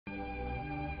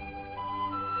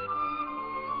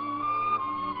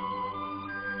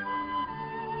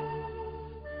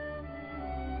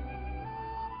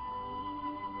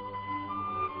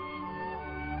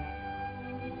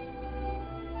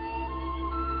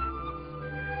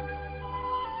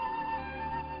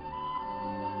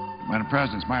Madam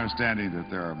President, it's my understanding that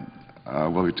there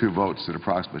will be two votes at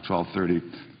approximately 12:30.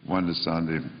 One is on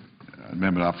the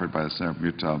amendment offered by the Senator from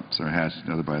Utah, Senator Hatch, and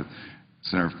the other by the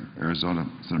Senator from Arizona,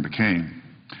 Senator McCain.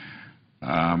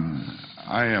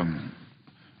 I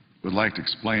would like to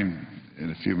explain in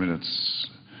a few minutes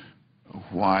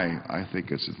why I think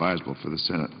it's advisable for the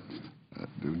Senate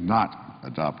to not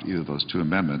adopt either of those two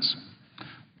amendments.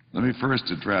 Let me first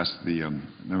address the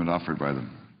amendment offered by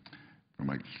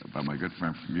my good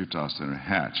friend from Utah, Senator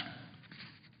Hatch.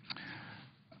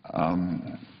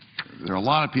 There are a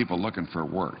lot of people looking for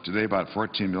work. Today, about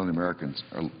 14 million Americans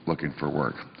are looking for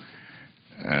work,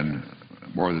 and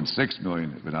more than 6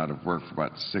 million have been out of work for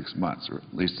about 6 months, or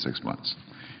at least 6 months.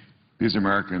 These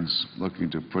Americans looking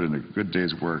to put in a good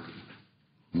day's work,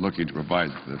 looking to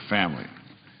provide for their family.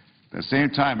 At the same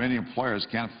time, many employers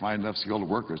can't find enough skilled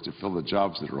workers to fill the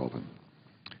jobs that are open.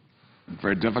 It's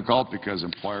very difficult because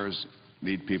employers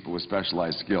need people with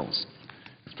specialized skills.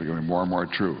 It's becoming more and more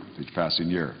true each passing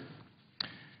year.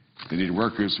 They need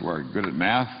workers who are good at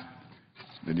math.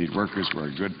 They need workers who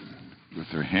are good with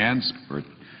their hands, who are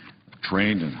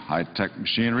trained in high-tech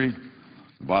machinery.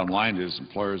 The bottom line is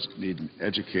employers need an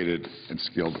educated and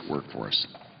skilled workforce.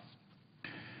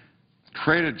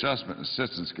 Trade adjustment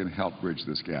assistance can help bridge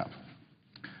this gap.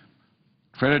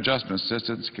 Trade adjustment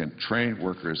assistance can train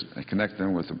workers and connect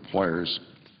them with employers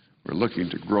who are looking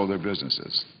to grow their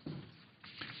businesses.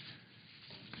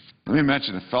 Let me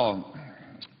mention a fellow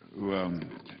who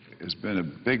has been a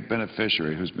big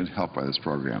beneficiary who's been helped by this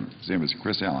program. His name is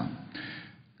Chris Allen.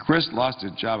 Chris lost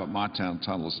his job at Montana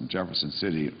Tunnels in Jefferson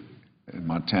City in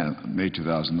Montana in May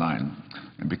 2009.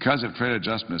 And because of trade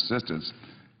adjustment assistance,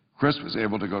 Chris was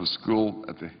able to go to school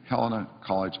at the Helena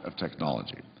College of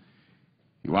Technology.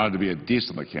 He wanted to be a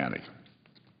diesel mechanic,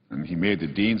 and he made the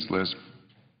dean's list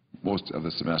most of the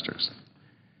semesters.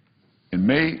 In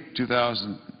May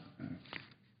 2000,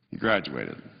 he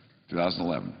graduated,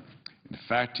 2011. In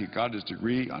fact, he got his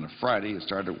degree on a Friday and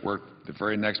started work the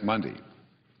very next Monday.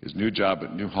 His new job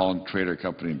at New Holland Trader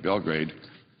Company in Belgrade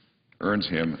earns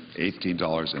him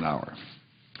 $18 an hour.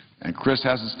 And Chris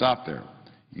hasn't stopped there.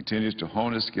 He continues to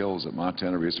hone his skills at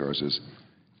Montana Resources,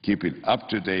 keeping up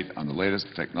to date on the latest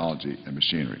technology and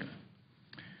machinery.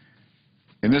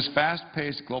 In this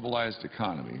fast-paced, globalized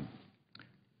economy,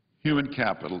 human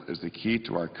capital is the key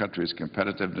to our country's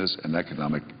competitiveness and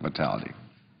economic vitality.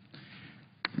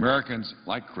 Americans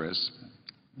like Chris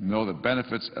know the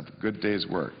benefits of a good day's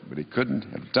work, but he couldn't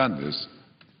have done this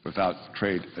without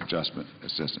trade adjustment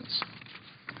assistance.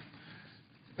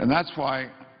 And that's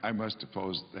why I must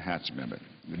oppose the Hatch Amendment.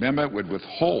 The amendment would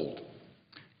withhold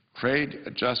trade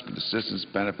adjustment assistance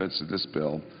benefits of this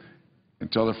bill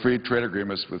until the free trade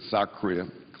agreements with South Korea,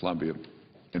 Colombia,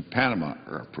 and Panama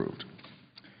are approved.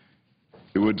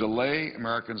 It would delay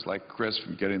Americans like Chris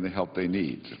from getting the help they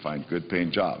need to find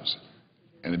good-paying jobs.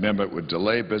 And the amendment would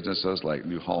delay businesses like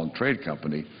New Holland Trade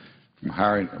Company from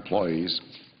hiring employees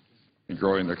and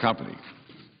growing their company.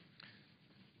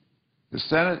 The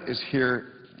Senate is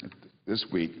here this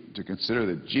week to consider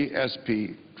the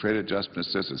GSP Trade Adjustment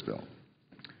Assistance Bill.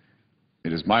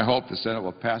 It is my hope the Senate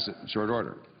will pass it in short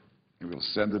order, and we will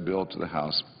send the bill to the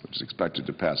House, which is expected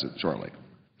to pass it shortly.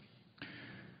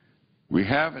 We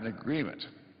have an agreement,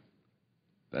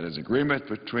 that is, agreement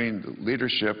between the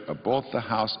leadership of both the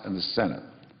House and the Senate,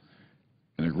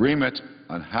 an agreement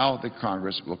on how the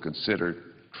Congress will consider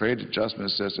trade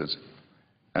adjustment assistance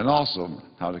and also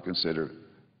how to consider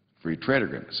free trade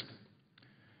agreements.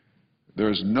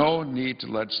 There is no need to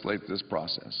legislate this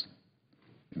process.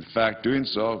 In fact, doing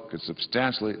so could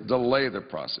substantially delay the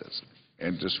process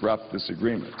and disrupt this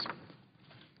agreement.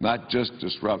 Not just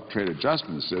disrupt trade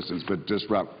adjustment assistance, but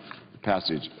disrupt the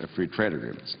passage of free trade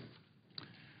agreements.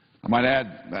 I might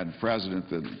add, Madam President,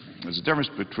 that there's a difference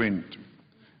between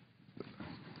the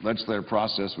legislative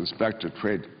process with respect to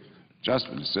trade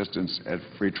adjustment assistance and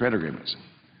free trade agreements.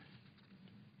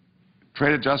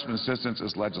 Trade adjustment assistance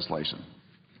is legislation.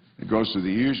 It goes through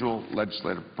the usual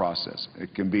legislative process.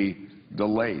 It can be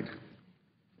delayed.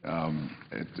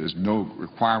 There's no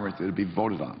requirement that it be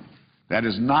voted on. That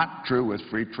is not true with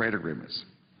free trade agreements.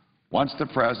 Once the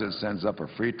President sends up a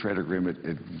free trade agreement,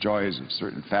 it enjoys a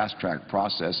certain fast-track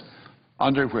process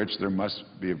under which there must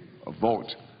be a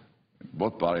vote in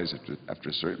both bodies after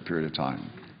a certain period of time.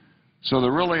 So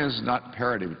there really is not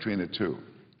parity between the two.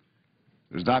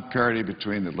 There's not parity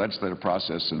between the legislative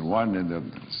process in one and the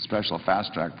special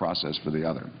fast-track process for the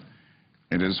other.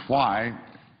 It is why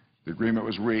the agreement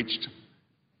was reached,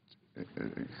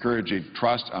 encouraging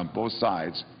trust on both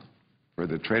sides for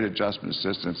the Trade Adjustment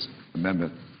Assistance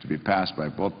Amendment to be passed by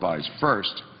both bodies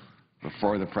first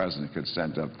before the President could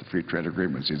send up the free trade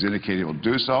agreements. He's indicated he will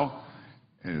do so.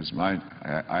 I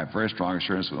have very strong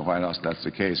assurance from the White House that's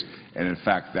the case, and in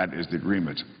fact, that is the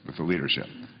agreement with the leadership,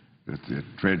 that the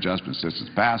trade adjustment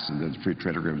assistance passed, and then the free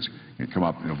trade agreements can come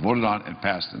up, voted on and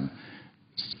passed in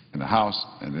the House,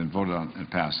 and then voted on and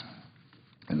passed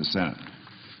in the Senate.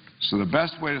 So the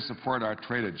best way to support our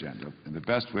trade agenda and the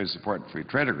best way to support free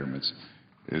trade agreements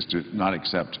is to not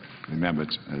accept the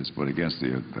amendment as put against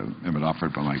the amendment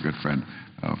offered by my good friend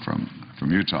from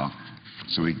Utah,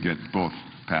 so we can get both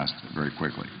passed very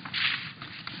quickly.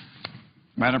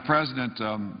 Madam President,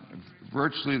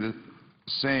 virtually the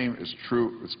same is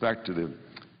true with respect to the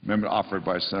amendment offered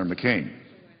by Senator McCain.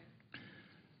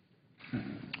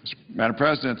 Madam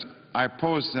President, I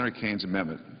oppose Senator McCain's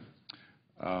amendment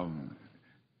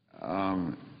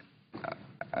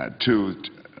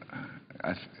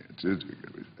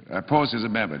I oppose his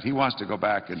amendment. He wants to go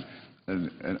back and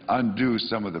undo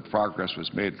some of the progress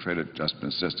was made in trade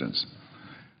adjustment assistance.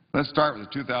 Let's start with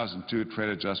the 2002 Trade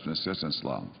Adjustment Assistance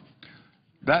Law.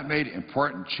 That made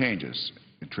important changes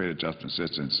in trade adjustment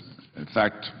assistance. In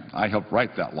fact, I helped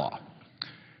write that law.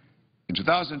 In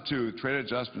 2002, trade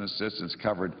adjustment assistance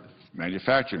covered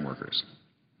manufacturing workers,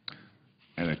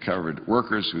 and it covered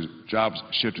workers whose jobs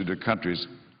shifted to countries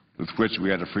with which we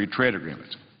had a free trade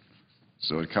agreement.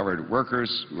 So it covered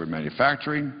workers who were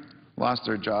manufacturing, lost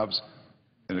their jobs,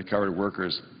 and it covered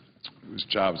workers whose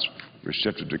jobs were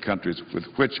shifted to countries with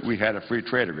which we had a free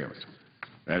trade agreement.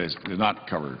 That is, it did not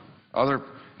cover other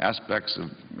aspects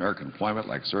of American employment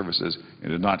like services. It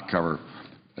did not cover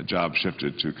a job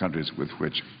shifted to countries with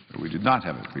which we did not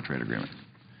have a free trade agreement.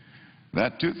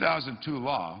 That 2002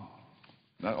 law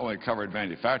not only covered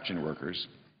manufacturing workers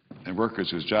and workers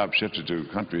whose jobs shifted to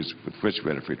countries with which we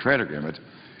had a free trade agreement,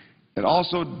 it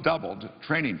also doubled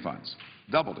training funds,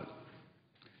 doubled it.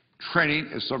 Training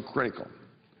is so critical.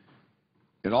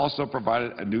 It also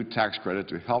provided a new tax credit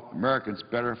to help Americans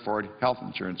better afford health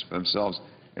insurance for themselves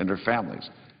and their families.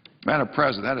 Madam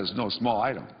President, that is no small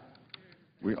item.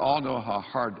 We all know how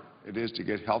hard it is to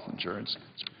get health insurance,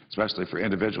 especially for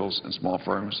individuals and small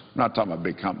firms. We're not talking about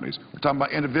big companies. We're talking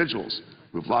about individuals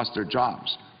who've lost their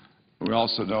jobs. We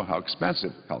also know how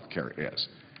expensive health care is.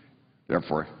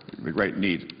 Therefore, the great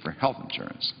need for health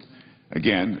insurance.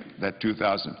 Again, that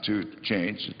 2002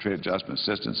 change to trade adjustment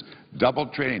assistance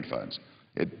doubled training funds.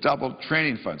 It doubled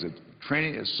training funds.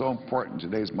 Training is so important in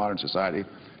today's modern society,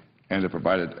 and it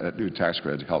provided a new tax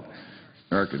credit to help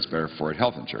Americans better afford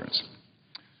health insurance.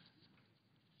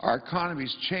 Our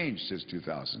economy's changed since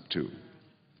 2002.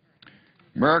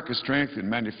 America's strength in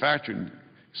manufacturing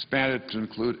expanded to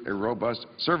include a robust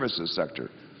services sector,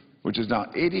 which is now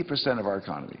 80% of our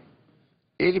economy.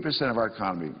 80% of our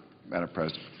economy, Madam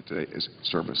President, today is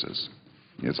services.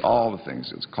 It's all the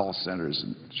things. It's call centers,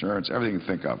 insurance, everything you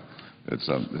think of. It's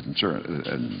insurance,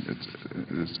 and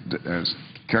it's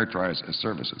characterized as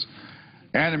services.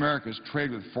 And America's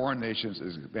trade with foreign nations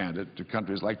is expanded to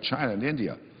countries like China and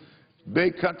India,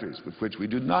 big countries with which we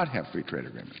do not have free trade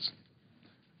agreements.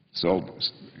 So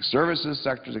services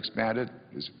sectors expanded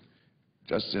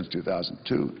just since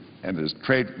 2002, and there's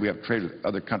trade. We have trade with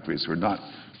other countries who are not,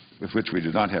 with which we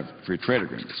do not have free trade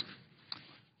agreements.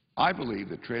 I believe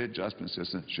that trade adjustment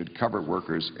assistance should cover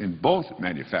workers in both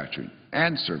manufacturing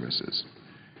and services,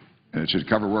 and it should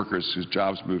cover workers whose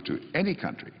jobs move to any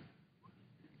country,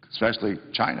 especially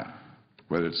China,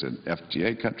 whether it's an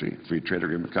FTA country, free trade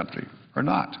agreement country, or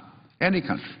not, any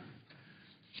country.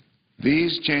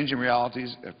 These changing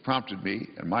realities have prompted me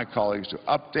and my colleagues to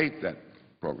update that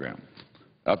program,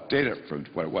 update it from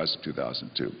what it was in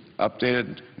 2002,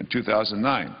 update it in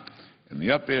 2009. And the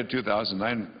updated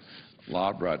 2009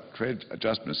 law brought trade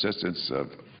adjustment assistance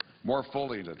more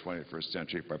fully into the 21st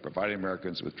century by providing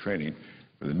Americans with training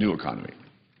for the new economy.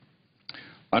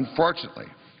 Unfortunately,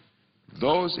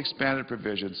 those expanded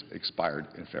provisions expired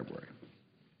in February.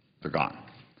 They're gone.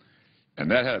 And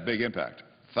that had a big impact.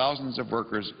 Thousands of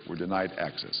workers were denied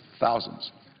access,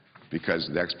 thousands, because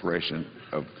of the expiration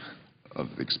of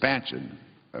the expansion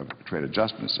of trade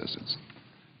adjustment assistance.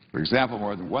 For example,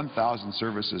 more than 1,000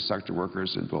 services sector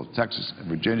workers in both Texas and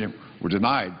Virginia were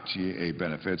denied TAA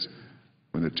benefits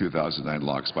when the 2009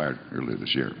 law expired earlier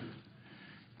this year.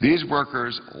 These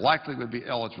workers likely would be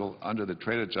eligible under the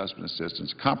Trade Adjustment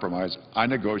Assistance Compromise I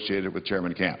negotiated with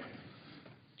Chairman Camp.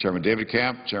 Chairman David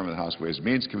Camp, Chairman of the House Ways and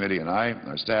Means Committee, and I and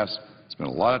our staffs spent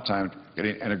a lot of time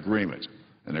getting an agreement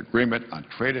on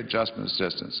trade adjustment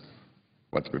assistance,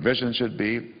 what the provisions should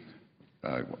be,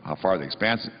 how far the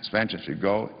expansion should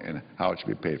go, and how it should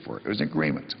be paid for. It was an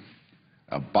agreement,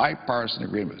 a bipartisan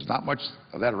agreement. There's not much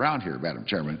of that around here, Madam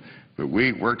Chairman, but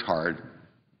we worked hard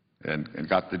and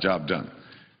got the job done.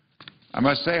 I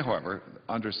must say, however,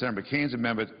 under Senator McCain's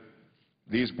amendment,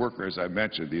 these workers I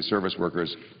mentioned, these service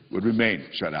workers, would remain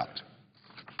shut out.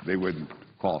 They wouldn't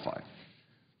qualify.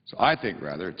 So I think,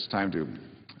 rather, it's time to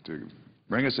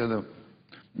bring us in the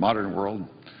modern world.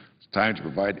 It's time to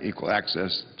provide equal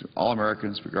access to all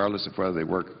Americans, regardless of whether they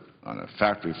work on a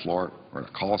factory floor or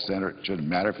a call center. It shouldn't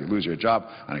matter. If you lose your job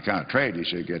on account of trade, you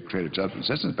should get trade adjustment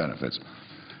assistance benefits.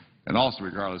 And also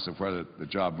regardless of whether the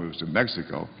job moves to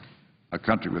Mexico, a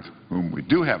country with whom we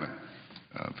do have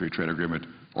a free trade agreement,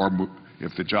 or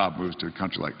if the job moves to a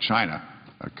country like China,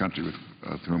 a country with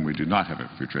whom we do not have a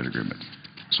free trade agreement.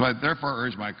 So I therefore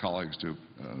urge my colleagues to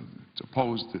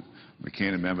oppose the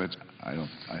McCain amendment. I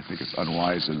think it's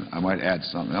unwise, and I might add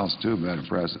something else too, Madam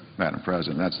President,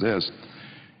 and that's this.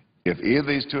 If either of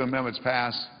these two amendments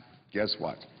pass, guess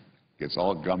what? It gets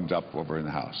all gummed up over in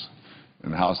the House.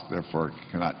 And the House, therefore,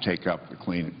 cannot take up the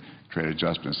Clean Trade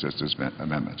Adjustment Assistance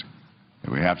Amendment.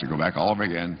 And we have to go back all over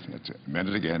again, amend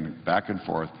it again, back and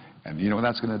forth. And you know what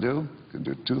that's going to do? It's going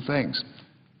to do two things.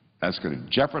 That's going to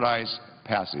jeopardize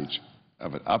passage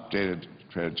of an updated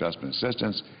trade adjustment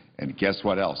assistance, and guess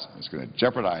what else? It's going to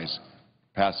jeopardize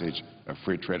passage of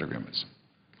free trade agreements.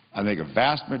 I think a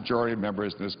vast majority of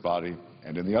members in this body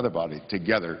and in the other body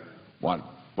together want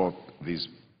both these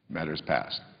matters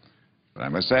passed. But I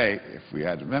must say, if we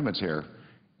had amendments here,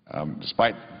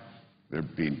 despite their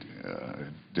being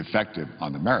defective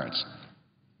on the merits,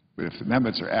 but if the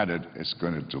amendments are added, it's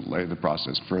going to delay the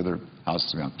process further. House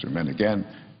is going to have to amend again,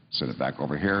 send it back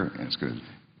over here, and it's going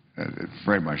to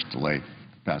very much delay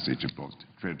passage of both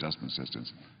trade adjustment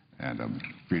assistance and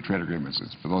free trade agreements.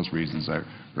 It's for those reasons I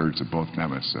urge that both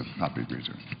amendments not be agreed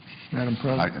to. Madam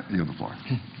President. I yield the floor.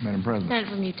 Madam President.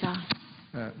 Senator from Utah.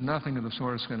 Nothing of the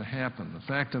sort is going to happen. The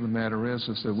fact of the matter is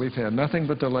that we've had nothing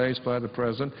but delays by the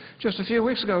President. Just a few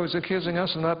weeks ago, he was accusing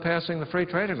us of not passing the free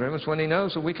trade agreements when he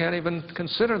knows that we can't even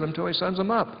consider them until he sends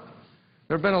them up.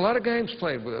 There have been a lot of games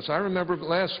played with us. I remember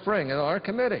last spring in our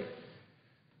committee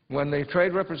when the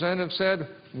trade representative said,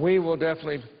 we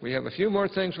have a few more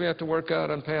things we have to work out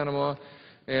on Panama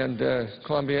and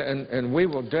Colombia, and we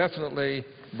will definitely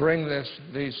bring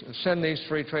send these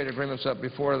free trade agreements up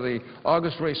before the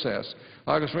August recess.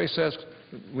 August recess,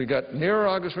 we got near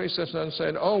August recess and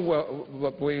said, oh,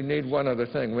 well, we need one other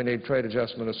thing. We need trade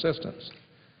adjustment assistance.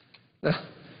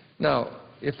 Now,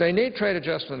 if they need trade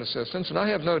adjustment assistance, and I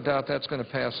have no doubt that's going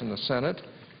to pass in the Senate,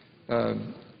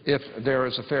 if there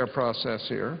is a fair process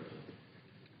here,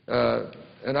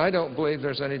 and I don't believe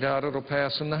there's any doubt it will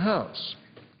pass in the House.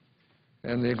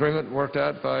 And the agreement worked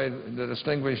out by the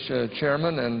distinguished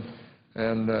chairman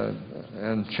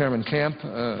and Chairman Camp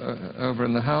over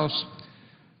in the House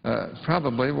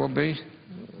probably will be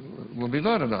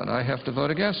voted on. I have to vote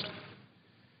against it.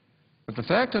 But the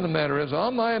fact of the matter is,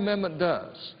 all my amendment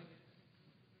does,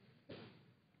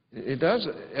 it does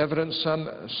evidence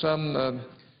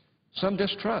some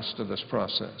distrust of this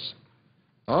process.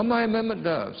 All my amendment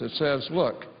does, it says,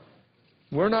 look,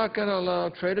 we're not going to allow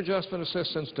trade adjustment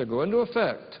assistance to go into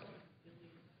effect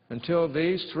until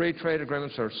these three trade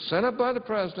agreements are sent up by the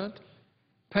President,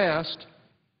 passed.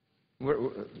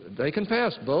 They can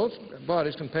pass, both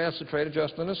bodies can pass the trade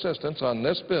adjustment assistance on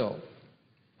this bill.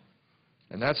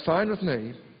 And that's fine with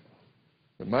me.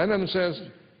 But my amendment says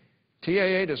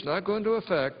TAA does not go into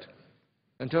effect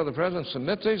until the President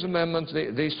submits these amendments,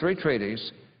 these three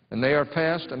treaties, and they are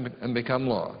passed and become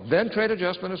law. Then trade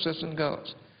adjustment assistance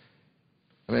goes.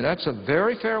 I mean, that's a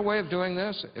very fair way of doing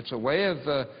this. It's a way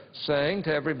of saying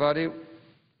to everybody,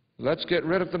 let's get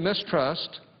rid of the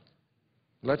mistrust.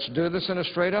 Let's do this in a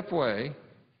straight-up way.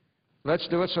 Let's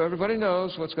do it so everybody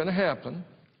knows what's going to happen.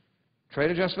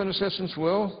 Trade adjustment assistance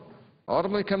will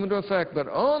ultimately come into effect, but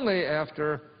only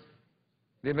after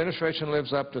the administration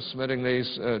lives up to submitting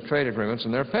these trade agreements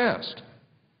and they're passed.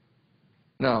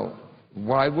 Now,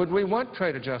 why would we want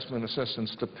trade adjustment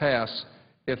assistance to pass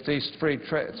if these three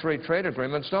trade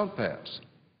agreements don't pass?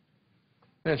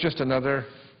 And it's just another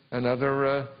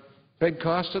big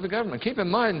cost to the government. Keep in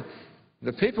mind,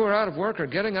 the people who are out of work are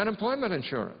getting unemployment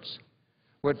insurance.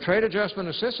 What trade adjustment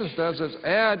assistance does is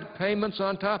add payments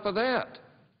on top of that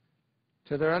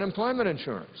to their unemployment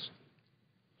insurance.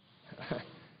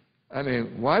 I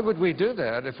mean, why would we do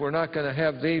that if we're not going to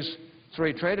have these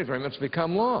three trade agreements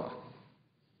become law?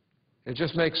 It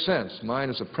just makes sense. Mine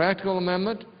is a practical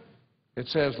amendment. It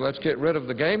says, let's get rid of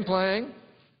the game playing.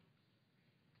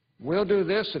 We'll do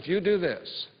this if you do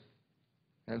this.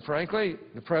 And frankly,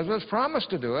 the President's promised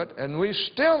to do it, and we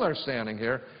still are standing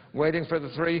here waiting for the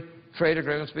three trade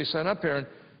agreements to be sent up here. And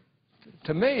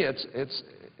to me,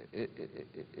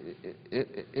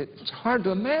 it's hard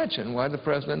to imagine why the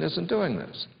President isn't doing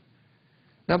this.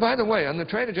 Now, by the way, on the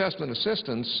trade adjustment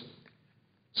assistance,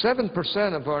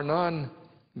 7% of our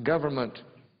non-government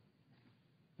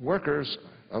workers,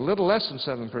 a little less than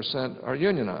 7%, are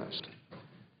unionized.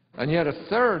 And yet a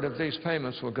third of these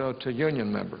payments will go to union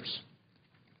members.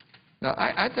 Now,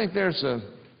 I think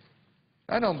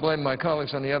I don't blame my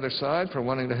colleagues on the other side for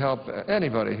wanting to help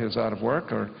anybody who's out of work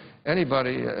or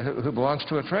anybody who belongs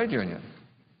to a trade union.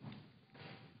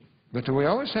 But do we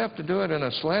always have to do it in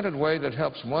a slanted way that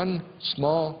helps one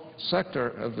small sector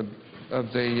of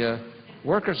the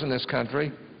workers in this country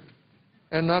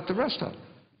and not the rest of them?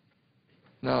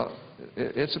 Now,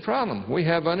 it's a problem. We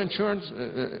have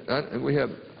we have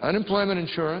unemployment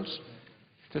insurance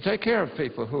to take care of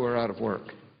people who are out of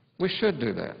work. We should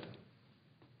do that.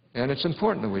 And it's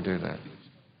important that we do that.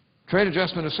 Trade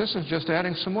adjustment assistance, just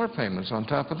adding some more payments on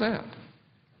top of that.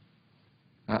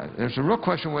 There's a real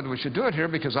question whether we should do it here,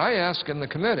 because I asked in the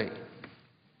committee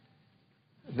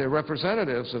the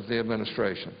representatives of the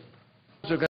administration,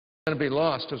 are going to be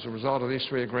lost as a result of these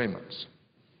three agreements.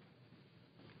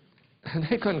 And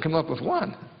they couldn't come up with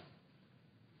one.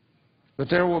 But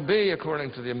there will be,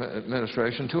 according to the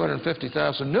administration,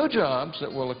 250,000 new jobs that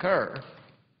will occur,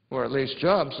 or at least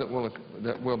jobs that will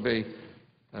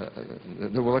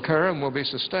occur and will be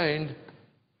sustained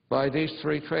by these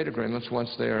three trade agreements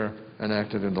once they are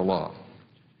enacted into law.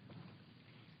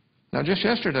 Now, just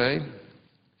yesterday,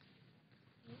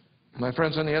 my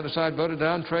friends on the other side voted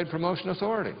down Trade Promotion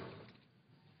Authority.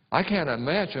 I can't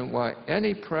imagine why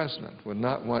any president would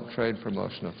not want Trade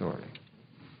Promotion Authority.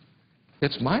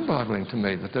 It's mind-boggling to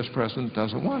me that this president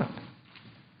doesn't want it.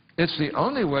 It's the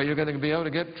only way you're going to be able to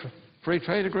get free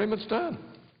trade agreements done.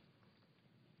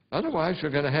 Otherwise, you're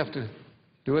going to have to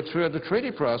do it through the treaty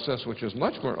process, which is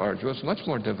much more arduous, much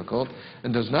more difficult,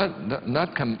 and does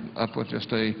not come up with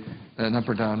just an up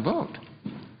or down vote.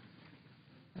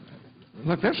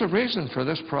 Look, there's a reason for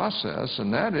this process,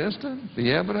 and that is to be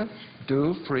able to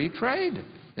do free trade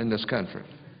in this country.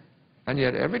 And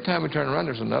yet, every time we turn around,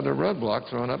 there's another roadblock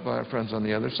thrown up by our friends on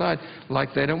the other side,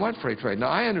 like they don't want free trade. Now,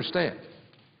 I understand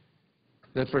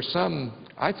that for some,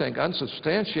 I think,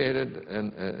 unsubstantiated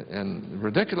and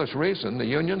ridiculous reason, the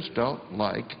unions don't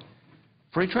like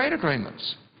free trade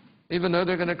agreements, even though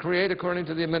they're going to create, according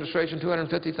to the administration,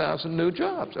 250,000 new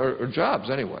jobs, or jobs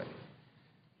anyway.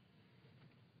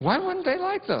 Why wouldn't they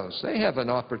like those? They have an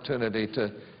opportunity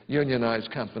to unionize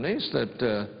companies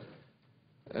that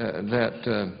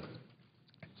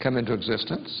come into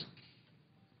existence.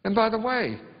 And by the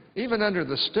way, even under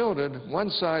the stilted,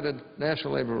 one-sided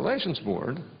National Labor Relations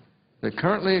Board that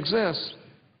currently exists,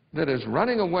 that is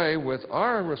running away with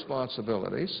our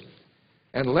responsibilities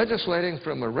and legislating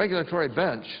from a regulatory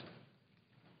bench,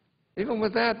 even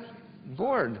with that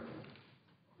board,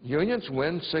 unions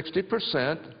win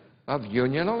 60% of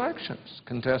union elections,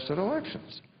 contested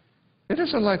elections. It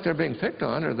isn't like they're being picked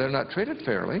on or they're not treated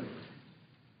fairly.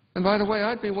 And by the way,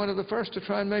 I'd be one of the first to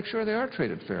try and make sure they are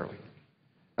treated fairly.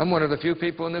 I'm one of the few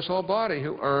people in this whole body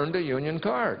who earned a union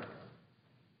card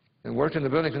and worked in the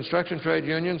building construction trade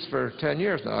unions for 10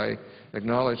 years. Now, I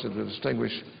acknowledge that the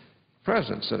distinguished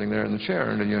president sitting there in the chair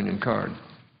earned a union card.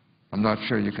 I'm not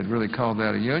sure you could really call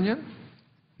that a union,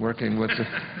 working with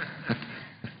the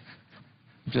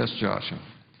just joshing.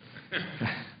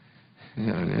 You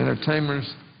know, the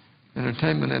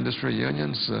entertainment industry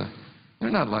unions,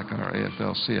 they're not like our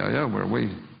AFL-CIO where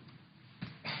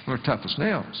we're tough as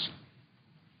nails.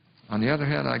 On the other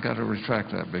hand, I got to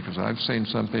retract that, because I've seen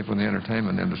some people in the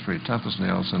entertainment industry tough as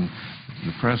nails, and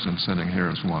the president sitting here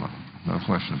is one of them. No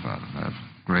question about it. I have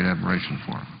great admiration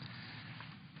for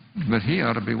him. But he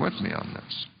ought to be with me on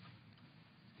this.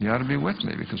 He ought to be with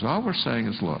me, because all we're saying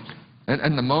is, look,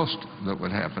 and the most that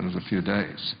would happen is a few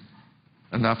days,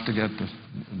 enough to get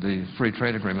the free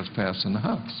trade agreements passed in the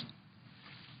House.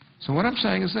 So what I'm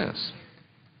saying is this.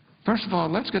 First of all,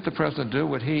 let's get the president to do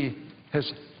what he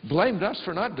has blamed us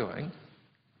for not doing,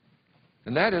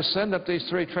 and that is send up these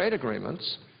three trade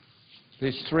agreements,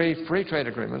 these three free trade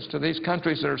agreements, to these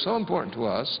countries that are so important to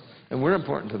us, and we're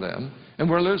important to them, and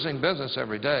we're losing business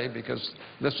every day because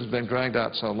this has been dragged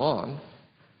out so long.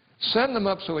 Send them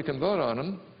up so we can vote on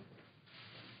them.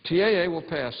 TAA will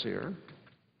pass here,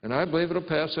 and I believe it'll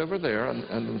pass over there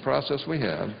under the process we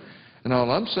have. And all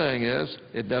I'm saying is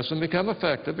it doesn't become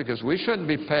effective, because we shouldn't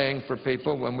be paying for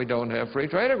people when we don't have free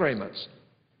trade agreements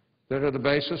that are the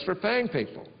basis for paying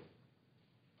people.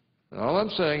 And all I'm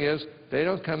saying is they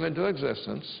don't come into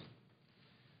existence,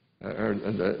 or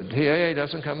the TAA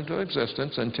doesn't come into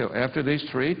existence until after these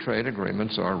three trade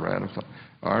agreements are ratified,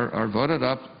 are voted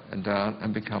up and down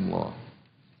and become law.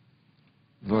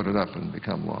 Voted up and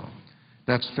become law.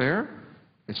 That's fair.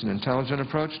 It's an intelligent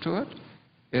approach to it.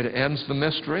 It ends the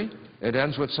mystery. It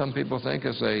ends what some people think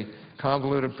is a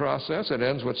convoluted process. It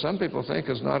ends what some people think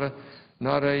is not a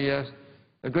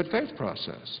good faith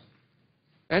process.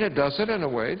 And it does it in a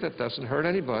way that doesn't hurt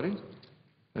anybody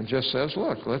and just says,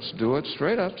 look, let's do it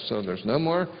straight up so there's no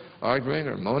more arguing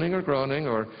or moaning or groaning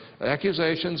or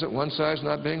accusations that one side's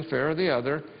not being fair or the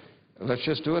other. Let's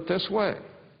just do it this way.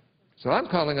 So I'm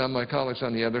calling on my colleagues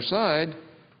on the other side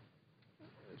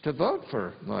to vote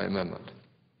for my amendment.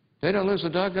 They don't lose a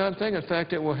doggone thing. In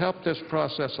fact, it will help this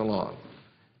process along.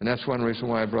 And that's one reason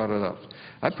why I brought it up.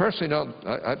 I personally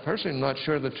am not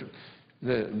sure that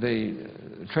the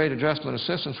trade adjustment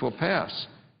assistance will pass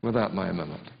without my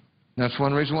amendment. And that's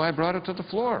one reason why I brought it to the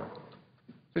floor.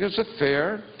 Because it's a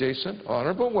fair, decent,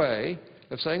 honorable way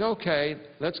of saying, okay,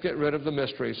 let's get rid of the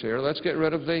mysteries here. Let's get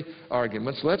rid of the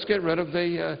arguments. Let's get rid of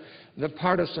the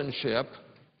partisanship.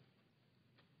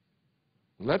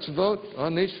 Let's vote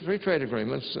on these free trade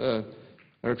agreements, the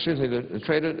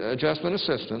trade adjustment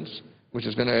assistance, which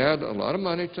is going to add a lot of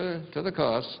money to the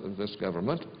costs of this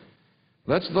government.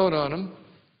 Let's vote on them.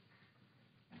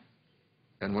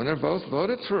 And when they're both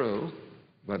voted through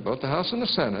by both the House and the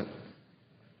Senate,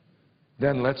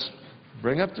 then let's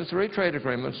bring up the three trade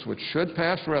agreements, which should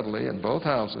pass readily in both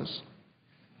houses.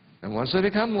 And once they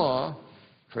become law,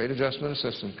 trade adjustment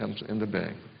assistance comes into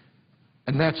being.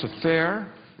 And that's a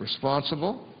fair,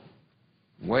 responsible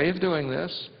way of doing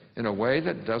this in a way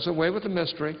that does away with the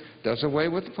mystery, does away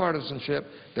with the partisanship,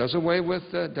 does away with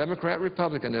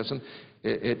Democrat-Republicanism,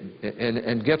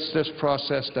 and gets this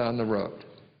process down the road.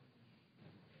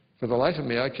 For the life of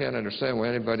me, I can't understand why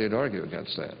anybody would argue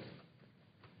against that.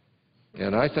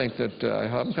 And I think that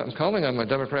I'm calling on my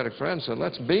Democratic friends that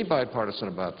let's be bipartisan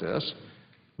about this.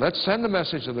 Let's send the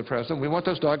message to the President. We want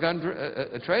those doggone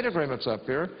trade agreements up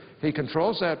here. He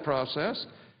controls that process.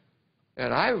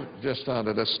 And I just found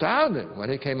it astounding when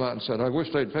he came out and said, I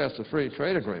wish they'd pass the free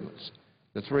trade agreements,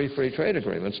 the three free trade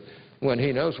agreements, when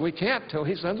he knows we can't till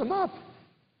he sends them up.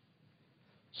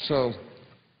 So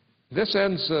this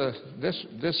ends,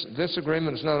 this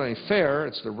agreement is not only fair,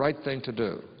 it's the right thing to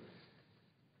do.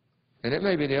 And it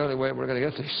may be the only way we're going to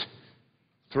get these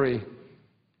three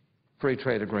free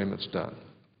trade agreements done.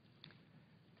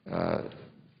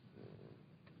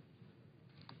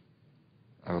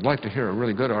 I would like to hear a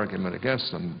really good argument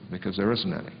against them because there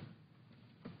isn't any.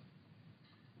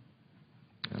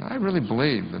 And I really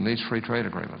believe in these free trade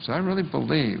agreements. I really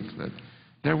believe that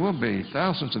there will be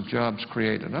thousands of jobs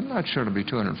created. I'm not sure it'll be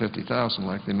 250,000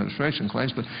 like the administration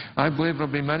claims, but I believe there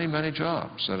will be many, many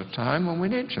jobs at a time when we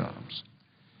need jobs.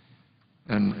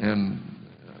 And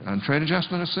on trade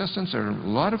adjustment assistance, there are a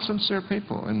lot of sincere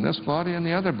people in this body and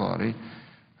the other body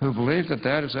who believe that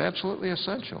that is absolutely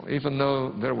essential, even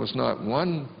though there was not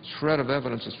one shred of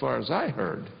evidence, as far as I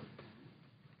heard,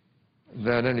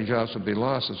 that any jobs would be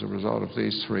lost as a result of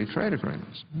these three trade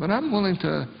agreements. But I'm willing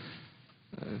to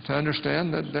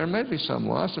understand that there may be some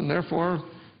loss, and therefore,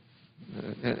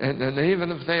 and even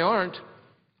if they aren't,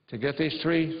 to get these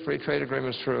three free trade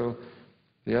agreements through,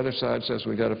 the other side says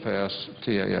we've got to pass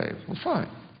TAA. Well, fine.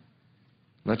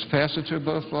 Let's pass it through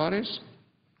both bodies.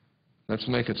 Let's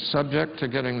make it subject to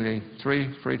getting the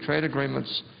three free trade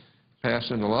agreements passed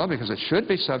into law, because it should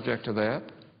be subject to that.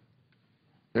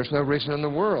 There's no reason in the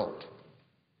world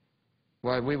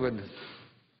why we would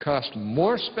cost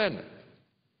more spending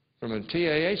from a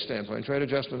TAA standpoint, trade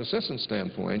adjustment assistance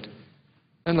standpoint,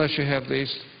 unless you have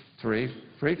these three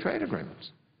free trade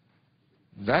agreements.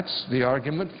 That's the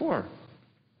argument for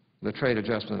the trade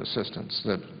adjustment assistance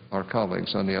that our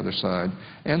colleagues on the other side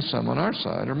and some on our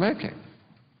side are making.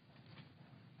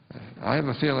 I have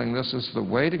a feeling this is the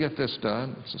way to get this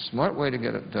done. It's a smart way to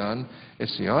get it done.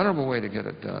 It's the honorable way to get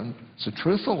it done. It's a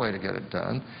truthful way to get it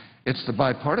done. It's the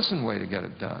bipartisan way to get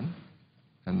it done.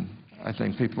 And I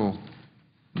think people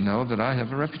know that I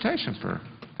have a reputation for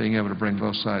being able to bring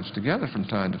both sides together from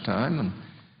time to time,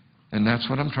 and that's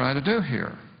what I'm trying to do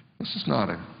here. This is not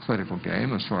a political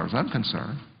game as far as I'm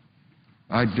concerned.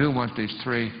 I do want these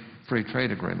three free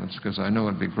trade agreements because I know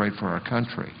it would be great for our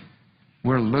country.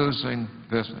 We're losing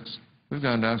business. We've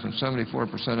gone down from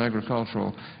 74%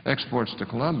 agricultural exports to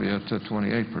Colombia to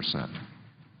 28%.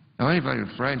 Now, anybody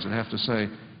with brains would have to say,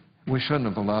 we shouldn't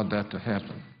have allowed that to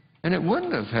happen. And it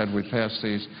wouldn't have had we passed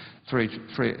these three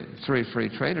free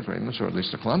trade agreements, or at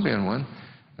least the Colombian one,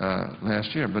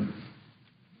 last year. But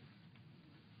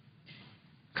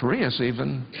Korea's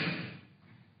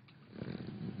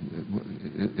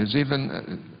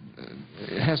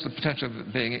has the potential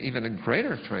of being even a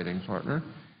greater trading partner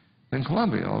than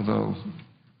Colombia, although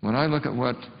when I look at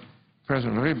what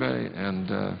President Uribe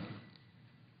and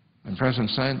and President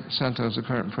Santos, the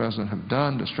current president, have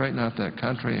done to straighten out that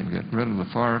country and get rid of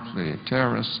the FARC, the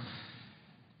terrorists,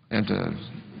 and to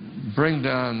bring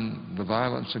down the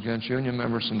violence against union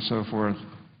members and so forth,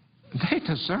 they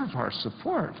deserve our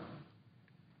support.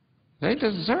 They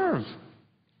deserve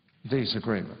these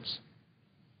agreements.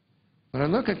 When I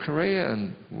look at Korea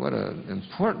and what an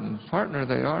important partner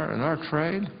they are in our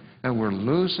trade, and we're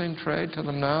losing trade to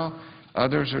them now,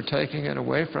 others are taking it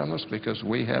away from us because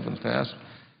we haven't passed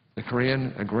the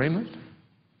Korean agreement.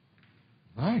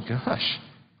 My gosh,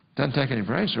 it doesn't take any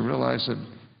brains to realize that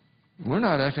we're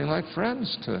not acting like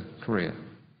friends to Korea.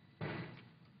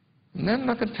 And then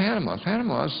look at Panama.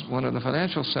 Panama is one of the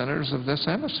financial centers of this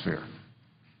hemisphere.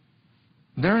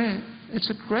 It's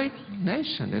a great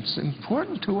nation. It's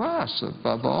important to us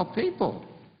above all people.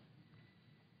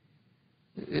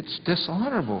 It's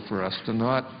dishonorable for us to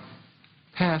not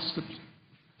pass the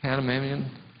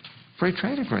Panamanian Free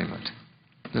Trade Agreement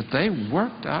that they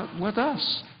worked out with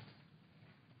us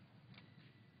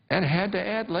and had to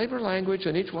add labor language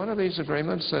in each one of these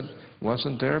agreements that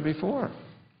wasn't there before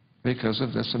because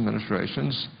of this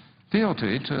administration's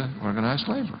fealty to organized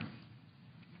labor.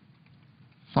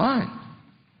 Fine.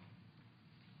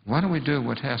 Why don't we do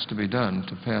what has to be done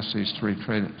to pass these free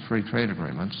trade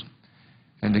agreements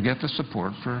and to get the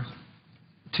support for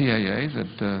TAA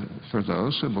that for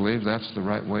those who believe that's the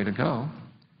right way to go,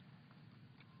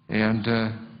 and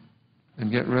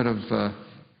get rid of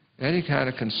any kind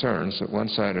of concerns that one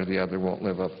side or the other won't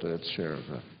live up to its share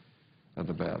of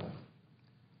the battle.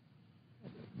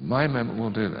 My amendment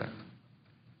will do that.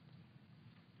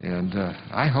 And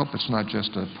I hope it's not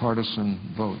just a partisan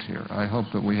vote here. I hope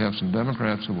that we have some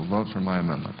Democrats who will vote for my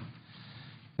amendment.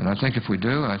 And I think if we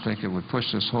do, I think it would push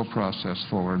this whole process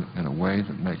forward in a way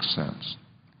that makes sense.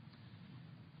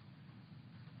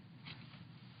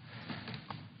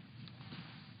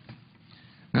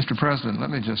 Mr. President,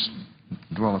 let me just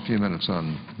dwell a few minutes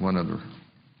on one other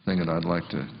thing that I'd like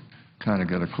to kind of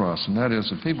get across, and that is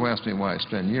that people ask me why I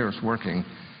spend years working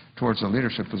towards a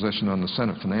leadership position on the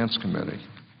Senate Finance Committee.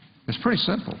 It's pretty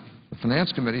simple. The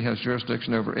Finance Committee has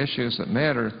jurisdiction over issues that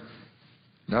matter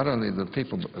not only the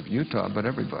people of Utah, but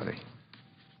everybody.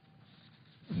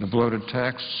 The bloated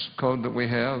tax code that we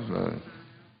have,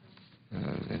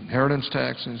 inheritance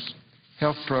taxes,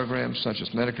 health programs such as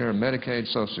Medicare and Medicaid,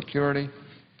 Social Security,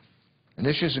 and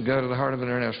issues that go to the heart of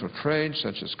international trade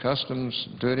such as customs,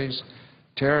 duties,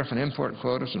 tariff and import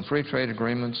quotas and free trade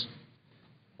agreements.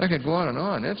 I could go on and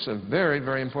on. It's a very,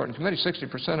 very important committee.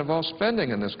 60% of all spending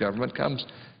in this government comes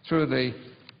through the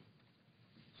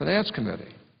Finance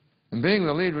Committee. And being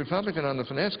the lead Republican on the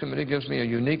Finance Committee gives me a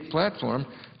unique platform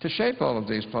to shape all of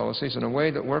these policies in a way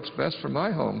that works best for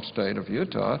my home state of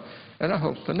Utah, and I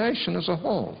hope the nation as a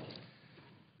whole.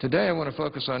 Today I want to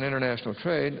focus on international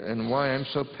trade and why I'm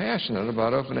so passionate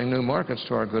about opening new markets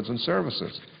to our goods and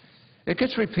services. It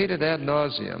gets repeated ad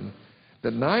nauseum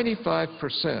that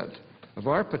 95% of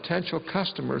our potential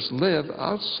customers live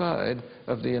outside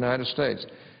of the United States.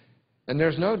 And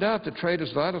there's no doubt that trade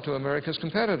is vital to America's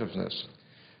competitiveness.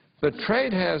 But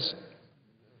trade has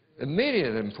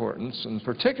immediate importance and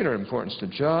particular importance to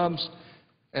jobs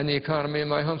and the economy in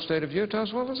my home state of Utah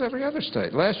as well as every other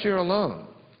state. Last year alone,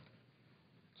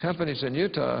 companies in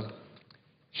Utah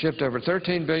shipped over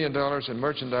 $13 billion in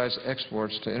merchandise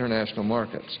exports to international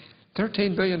markets.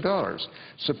 $13 billion,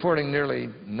 supporting nearly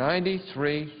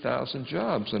 93,000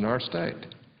 jobs in our state.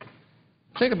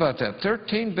 Think about that,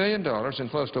 $13 billion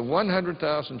and close to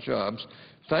 100,000 jobs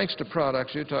thanks to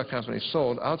products Utah companies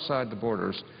sold outside the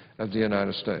borders of the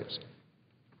United States.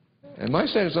 And my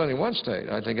state is only one state.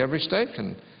 I think every state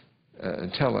can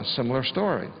tell a similar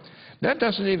story. That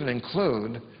doesn't even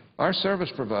include our service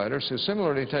providers who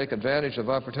similarly take advantage of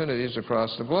opportunities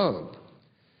across the globe.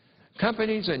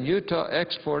 Companies in Utah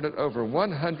exported to over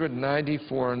 190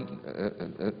 foreign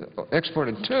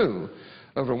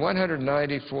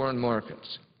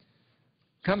markets.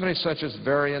 Companies such as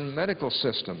Varian Medical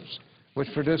Systems, which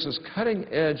produces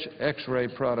cutting-edge X-ray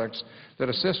products that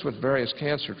assist with various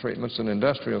cancer treatments and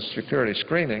industrial security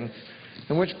screening,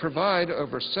 and which provide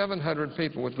over 700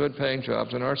 people with good-paying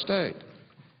jobs in our state.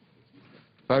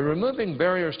 By removing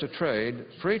barriers to trade,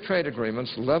 free trade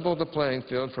agreements level the playing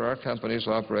field for our companies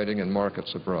operating in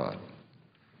markets abroad.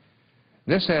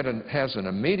 This has an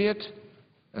immediate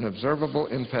and observable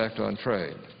impact on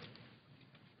trade.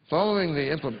 Following the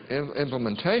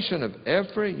implementation of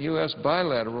every U.S.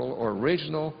 bilateral or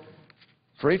regional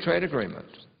free trade agreement,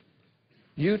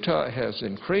 Utah has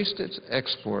increased its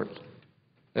exports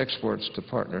to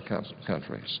partner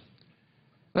countries.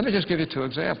 Let me just give you two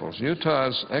examples.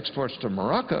 Utah's exports to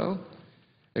Morocco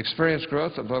experienced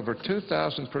growth of over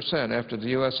 2,000% after the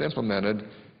U.S. implemented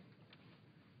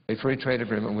a free trade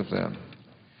agreement with them.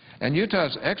 And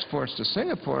Utah's exports to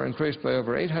Singapore increased by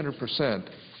over 800%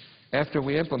 after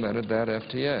we implemented that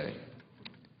FTA.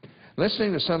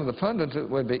 Listening to some of the pundits, it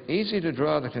would be easy to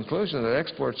draw the conclusion that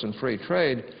exports and free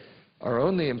trade are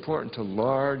only important to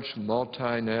large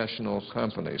multinational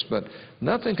companies, but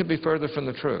nothing could be further from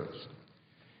the truth.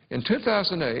 In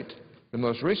 2008, the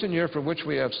most recent year for which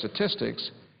we have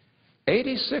statistics,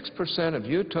 86% of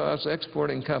Utah's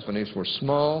exporting companies were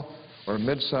small or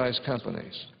mid-sized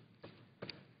companies.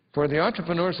 For the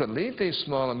entrepreneurs that lead these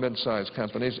small and mid-sized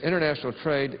companies, international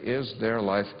trade is their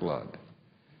lifeblood.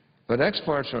 But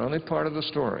exports are only part of the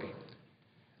story.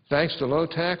 Thanks to low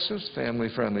taxes,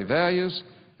 family-friendly values,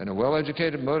 and a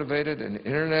well-educated, motivated, and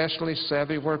internationally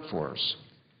savvy workforce,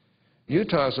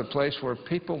 Utah is a place where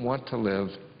people want to live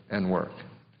and work.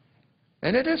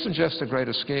 And it isn't just the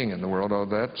greatest skiing in the world,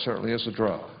 although that certainly is a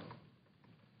draw.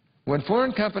 When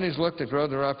foreign companies look to grow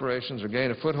their operations or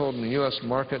gain a foothold in the U.S.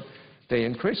 market, they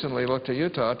increasingly look to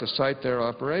Utah to site their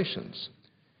operations.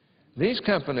 These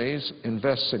companies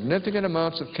invest significant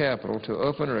amounts of capital to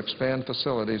open or expand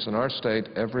facilities in our state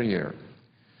every year.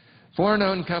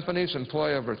 Foreign-owned companies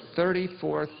employ over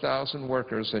 34,000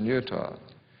 workers in Utah.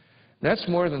 That's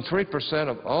more than 3%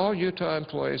 of all Utah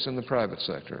employees in the private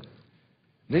sector.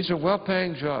 These are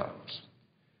well-paying jobs.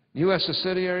 U.S.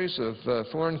 subsidiaries of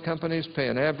foreign companies pay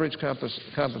an average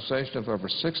compensation of over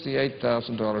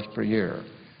 $68,000 per year.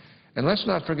 And let's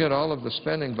not forget all of the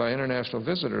spending by international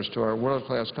visitors to our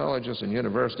world-class colleges and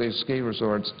universities, ski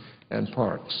resorts, and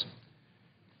parks.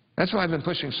 That's why I've been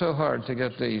pushing so hard to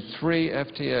get the 3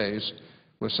 FTAs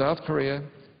with South Korea,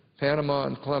 Panama,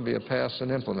 and Colombia passed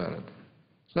and implemented.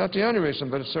 It's not the only reason,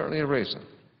 but it's certainly a reason.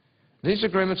 These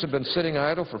agreements have been sitting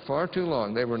idle for far too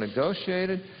long. They were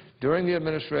negotiated during the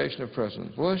administration of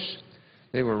President Bush.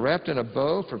 They were wrapped in a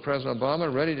bow for President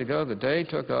Obama, ready to go the day he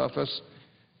took office.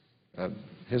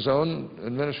 His own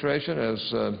administration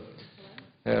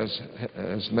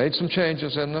has made some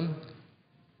changes in them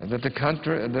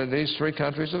that these 3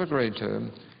 countries have agreed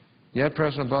to, yet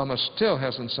President Obama still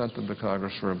hasn't sent them to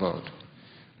Congress for a vote,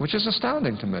 which is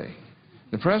astounding to me.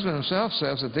 The President himself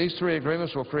says that these 3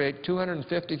 agreements will create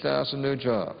 250,000 new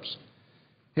jobs.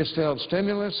 His failed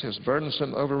stimulus, his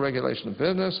burdensome overregulation of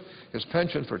business, his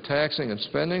penchant for taxing and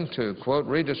spending to, quote,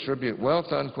 redistribute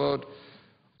wealth, unquote,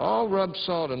 all rub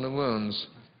salt in the wounds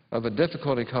of a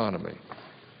difficult economy.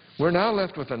 We're now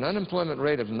left with an unemployment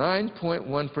rate of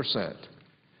 9.1%.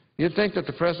 You'd think that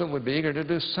the President would be eager to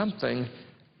do something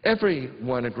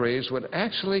everyone agrees would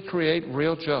actually create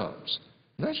real jobs.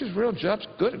 Not just real jobs,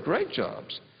 great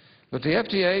jobs. But the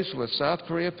FTAs with South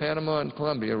Korea, Panama, and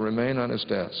Colombia remain on his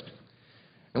desk.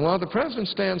 And while the President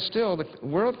stands still, the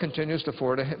world continues to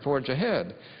forge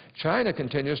ahead. China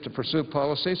continues to pursue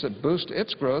policies that boost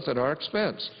its growth at our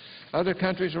expense. Other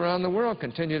countries around the world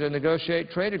continue to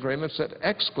negotiate trade agreements that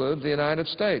exclude the United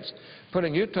States,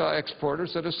 putting Utah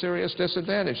exporters at a serious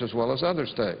disadvantage, as well as other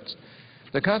states.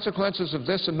 The consequences of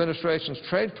this administration's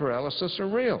trade paralysis are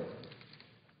real.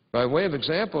 By way of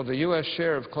example, the U.S.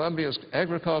 share of Colombia's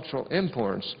agricultural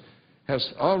imports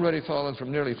has already fallen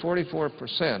from nearly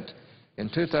 44% in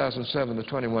 2007 to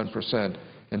 21%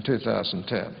 in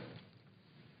 2010.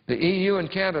 The EU and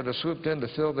Canada swooped in to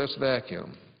fill this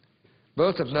vacuum.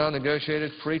 Both have now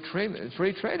negotiated free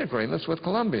trade agreements with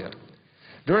Colombia.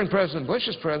 During President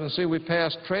Bush's presidency, we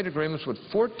passed trade agreements with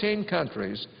 14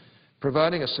 countries,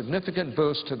 providing a significant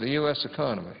boost to the U.S.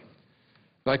 economy.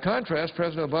 By contrast,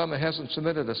 President Obama hasn't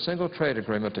submitted a single trade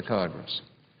agreement to Congress.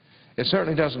 It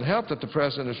certainly doesn't help that the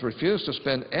President has refused to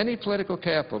spend any political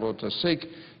capital to seek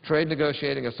trade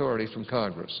negotiating authority from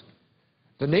Congress.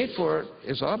 The need for it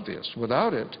is obvious.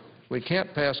 Without it, we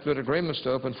can't pass good agreements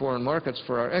to open foreign markets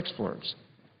for our exports.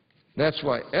 That's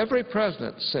why every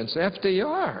president since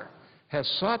FDR has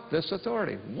sought this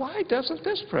authority. Why doesn't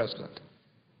this president?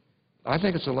 I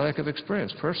think it's a lack of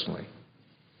experience, personally.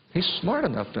 He's smart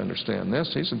enough to understand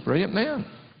this. He's a brilliant man.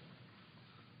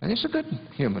 And he's a good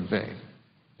human being.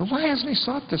 But why hasn't he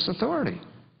sought this authority?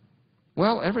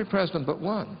 Well, every president but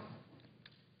one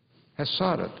has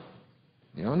sought it.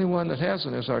 The only one that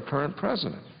hasn't is our current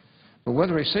president. But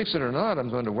whether he seeks it or not, I'm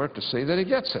going to work to see that he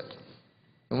gets it.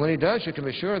 And when he does, you can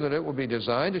be sure that it will be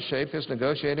designed to shape his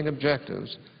negotiating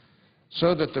objectives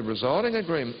so that the resulting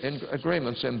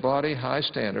agreements embody high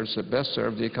standards that best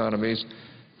serve the economies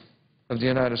of the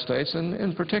United States, and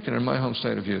in particular my home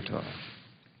state of Utah.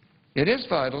 It is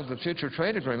vital that future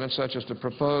trade agreements, such as the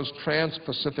proposed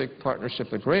Trans-Pacific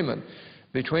Partnership Agreement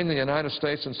between the United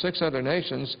States and 6 other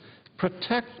nations,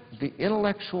 protect the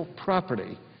intellectual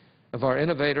property of our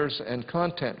innovators and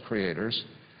content creators,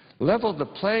 leveled the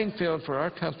playing field for our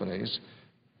companies,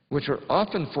 which are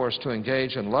often forced to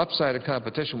engage in lopsided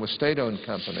competition with state-owned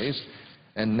companies,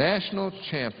 and national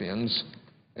champions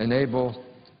enable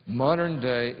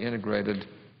modern-day integrated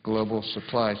global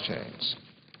supply chains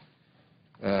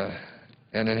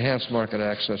and enhance market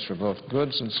access for both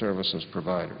goods and services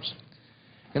providers.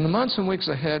 In the months and weeks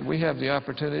ahead, we have the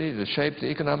opportunity to shape the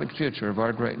economic future of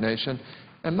our great nation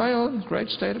and my own great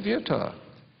state of Utah.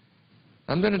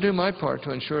 I'm going to do my part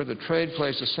to ensure that trade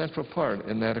plays a central part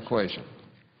in that equation.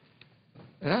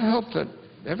 And I hope that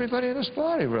everybody in this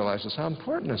body realizes how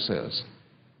important this is,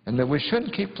 and that we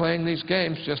shouldn't keep playing these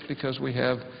games just because we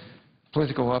have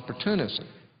political opportunism.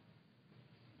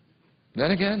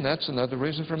 Then again, that's another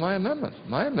reason for my amendment.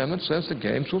 My amendment says the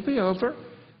games will be over.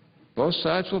 Both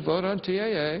sides will vote on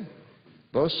TAA.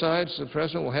 Both sides, the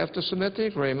President will have to submit the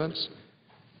agreements.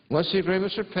 Once the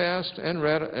agreements are passed and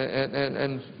read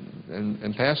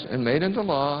passed and made into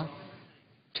law,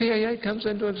 TAA comes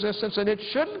into existence, and it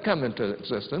shouldn't come into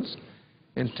existence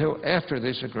until after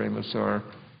these agreements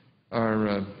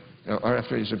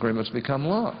after these agreements become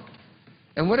law.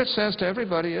 And what it says to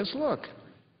everybody is, look,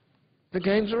 the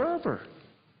games are over.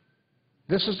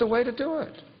 This is the way to do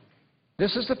it.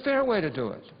 This is the fair way to do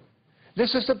it.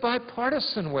 This is the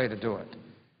bipartisan way to do it.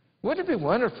 Wouldn't it be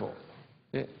wonderful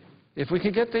if we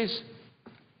could get these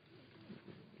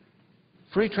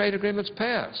free trade agreements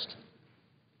passed?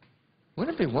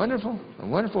 Wouldn't it be wonderful? A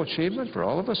wonderful achievement for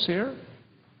all of us here?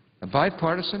 A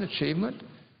bipartisan achievement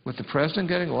with the President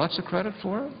getting lots of credit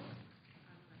for it?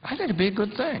 I think it'd be a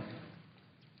good thing.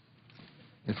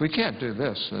 If we can't do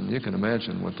this, then you can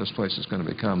imagine what this place is going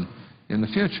to become in the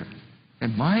future.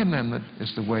 And my amendment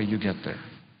is the way you get there.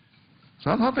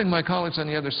 So I'm hoping my colleagues on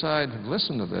the other side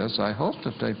listen to this. I hope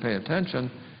that they pay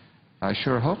attention. I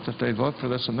sure hope that they vote for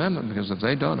this amendment, because if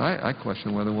they don't, I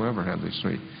question whether we'll ever have these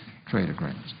free trade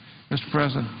agreements. Mr.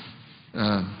 President,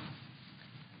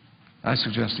 I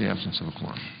suggest the absence of a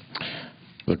quorum.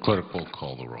 The clerk will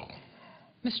call the roll.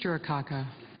 Mr. Akaka.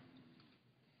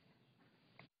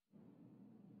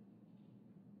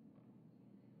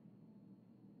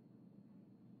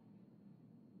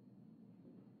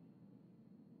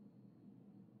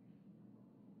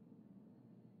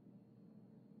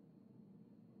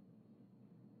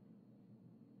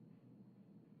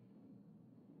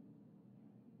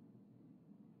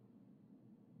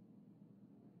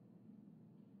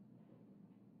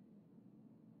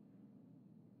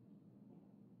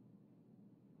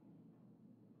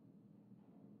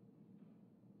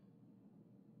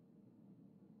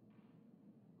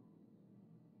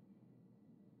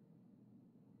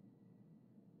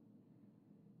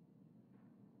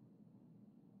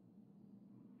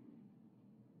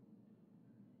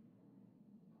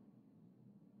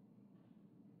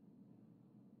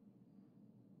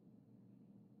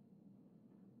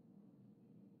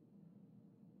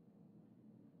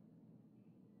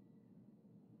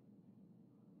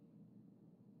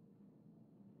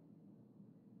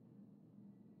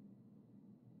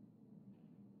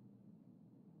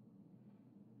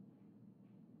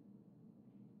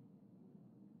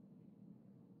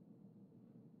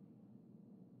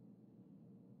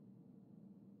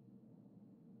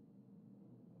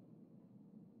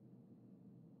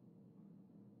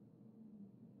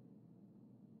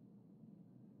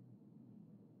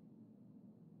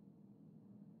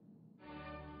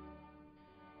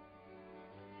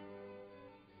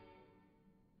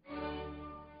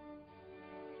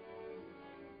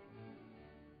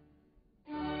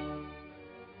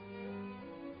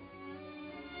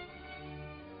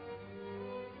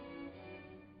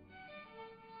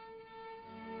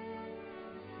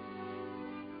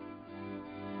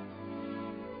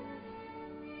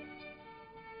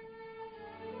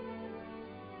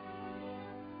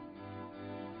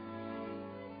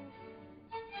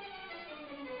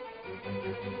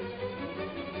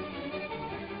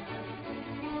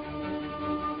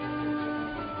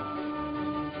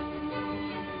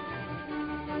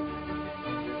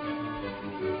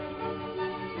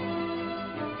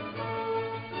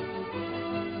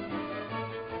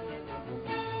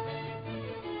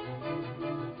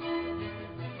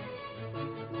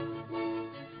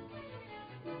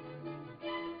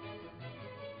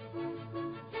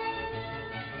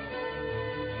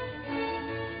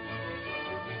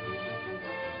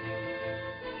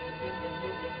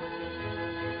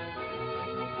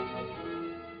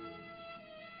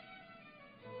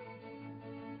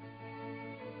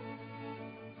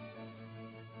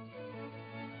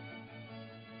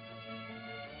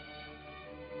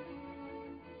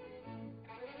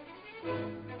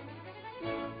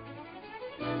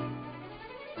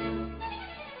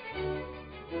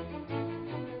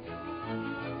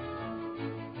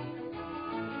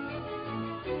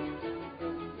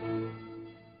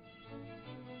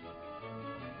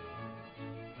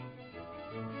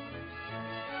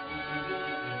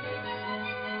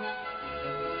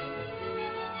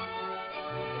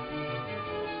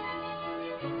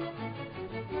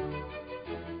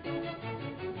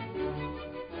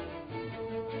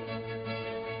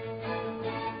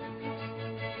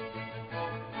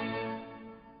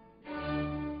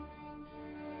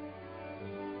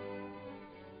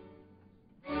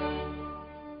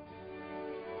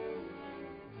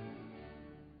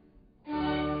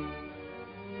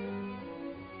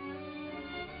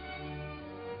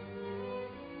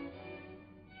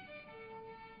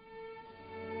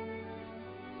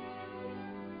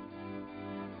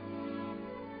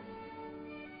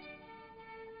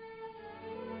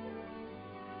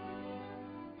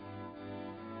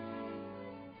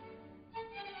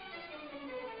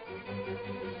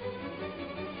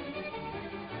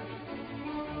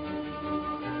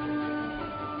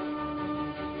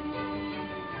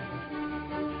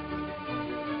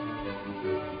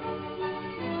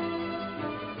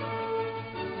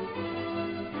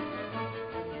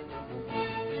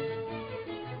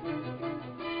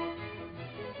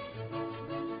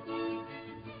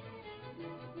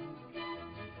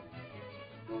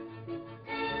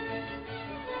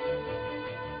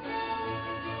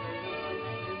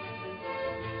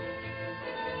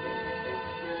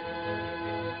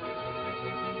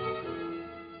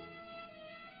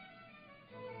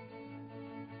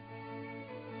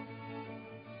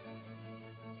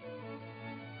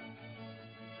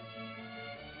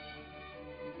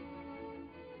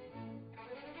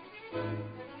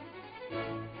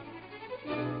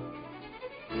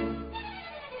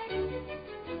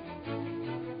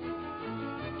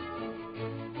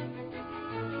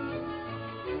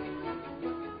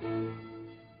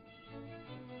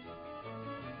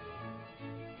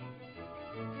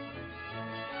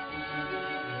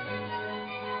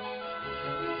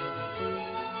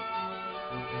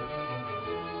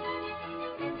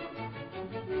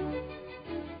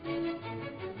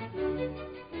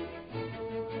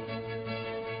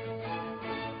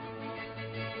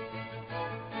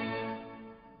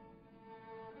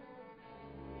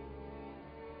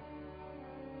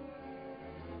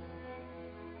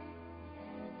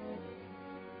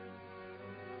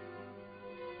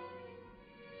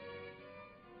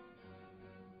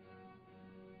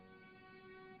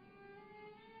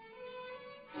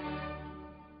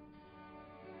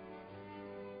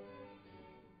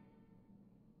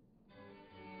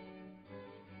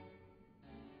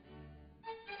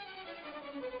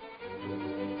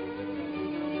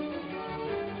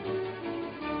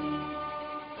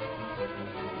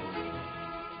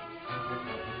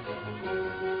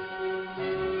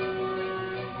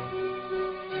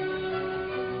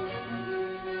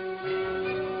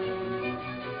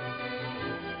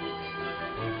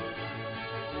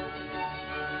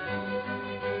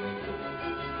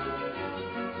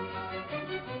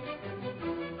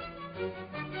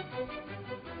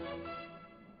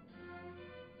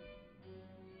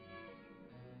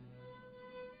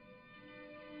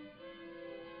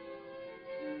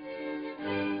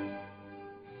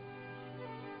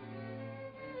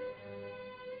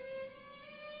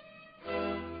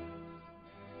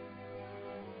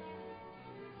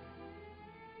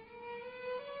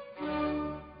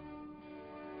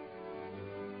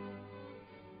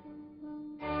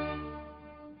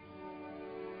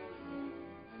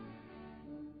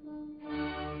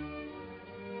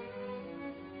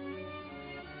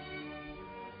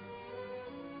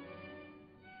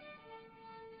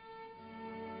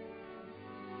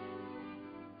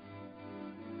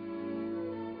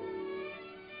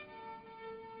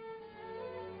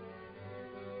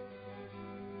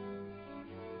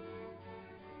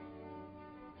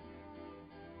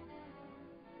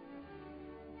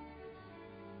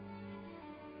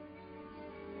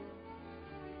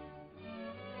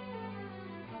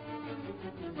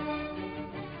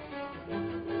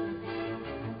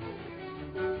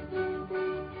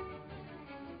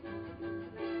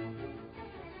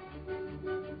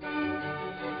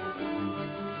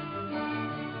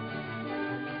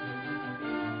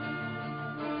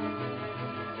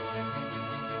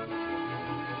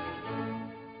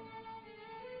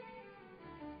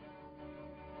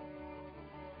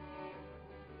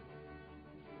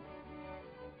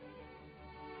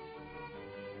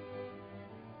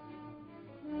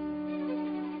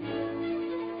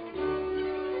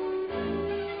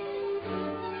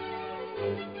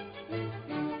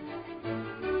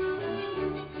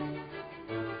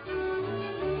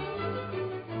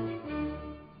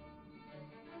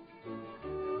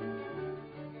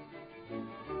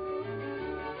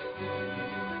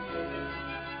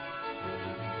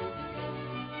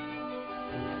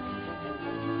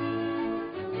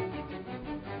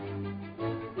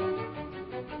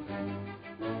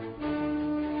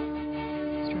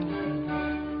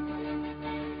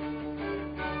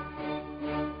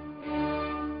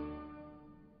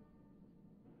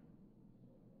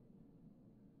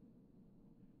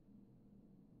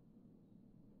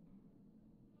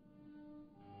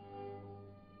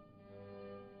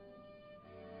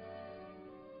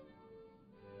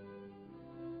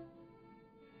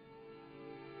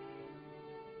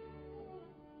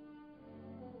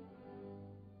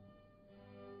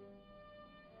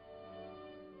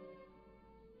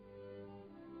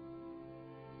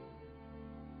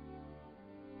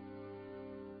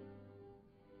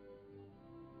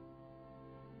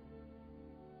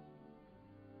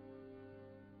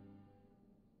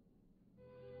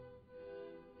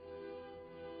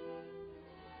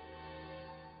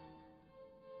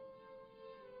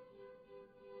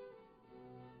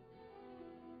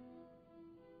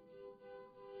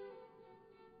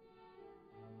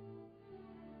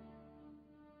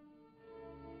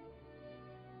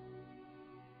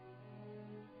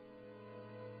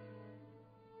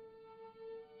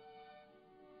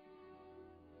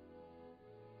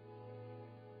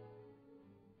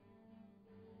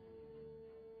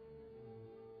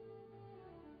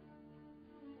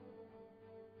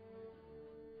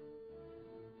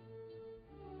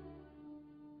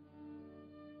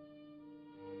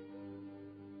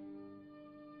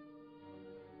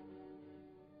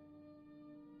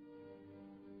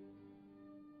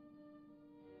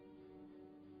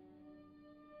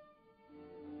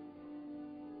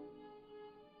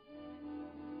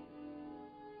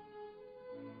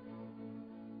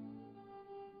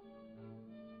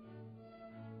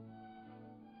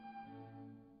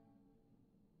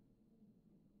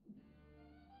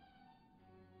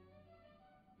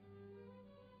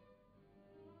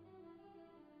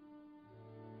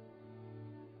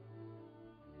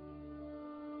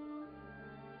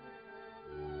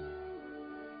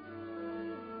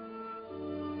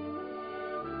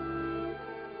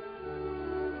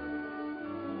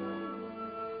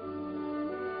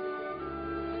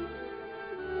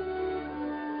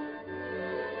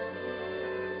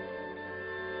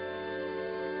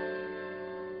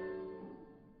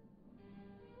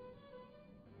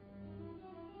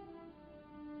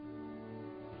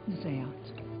 Ms.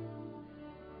 Ayotte.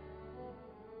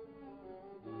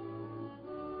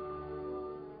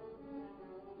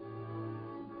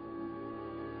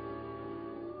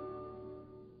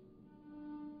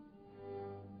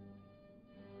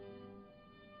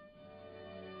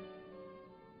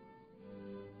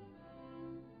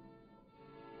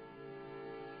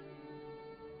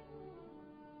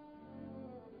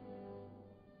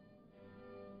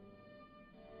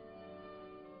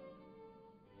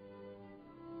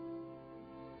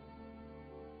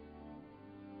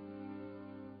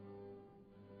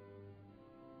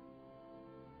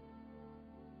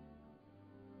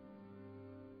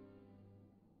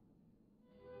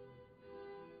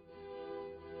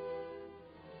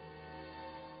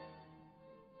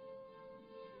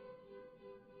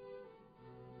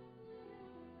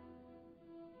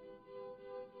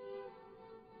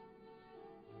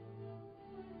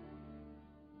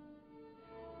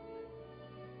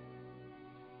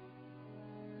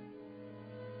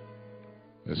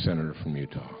 The senator from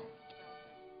Utah.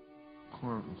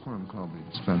 Quorum call be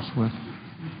dispensed with.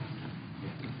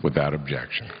 Without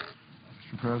objection.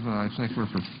 Mr. President, I think we're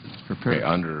Okay, prepared.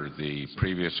 under the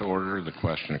previous order, the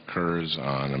question occurs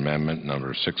on amendment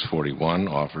number 641,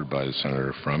 offered by the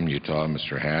senator from Utah,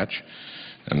 Mr. Hatch,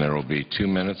 and there will be 2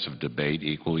 minutes of debate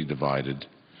equally divided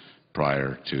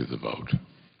prior to the vote.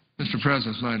 Mr.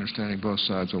 President, it's my understanding both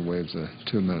sides will waive the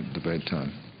 2-minute debate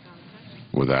time.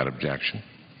 Without objection.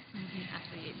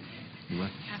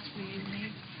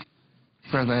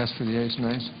 President, I ask for the ayes and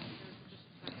nays.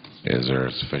 Is there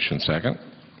a sufficient second?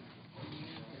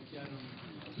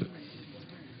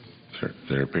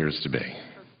 There appears to be.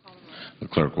 The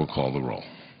clerk will call the roll.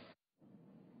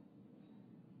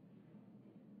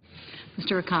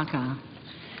 Mr. Akaka.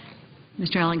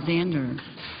 Mr. Alexander.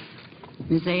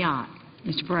 Ms. Ayotte.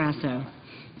 Mr. Barrasso.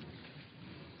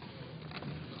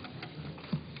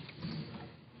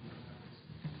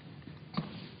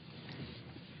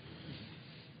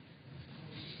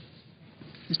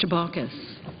 Mr. Baucus.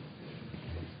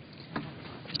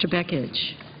 Mr.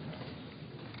 Beckidge.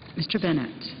 Mr. Bennett.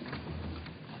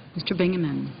 Mr.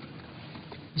 Bingaman.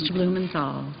 Mr.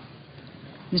 Blumenthal.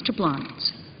 Mr. Blunt.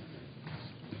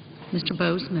 Mr.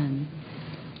 Bozeman.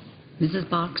 Mrs.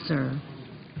 Boxer.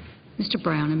 Mr.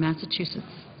 Brown of Massachusetts.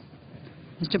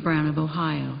 Mr. Brown of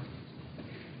Ohio.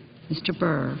 Mr.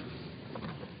 Burr.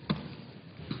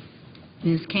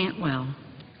 Ms. Cantwell.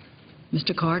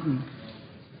 Mr. Cardin.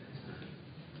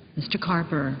 Mr.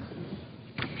 Carper.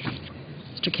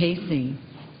 Mr. Casey.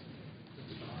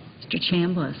 Mr.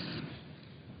 Chambliss.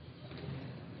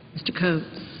 Mr.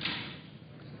 Coates.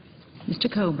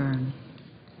 Mr. Coburn.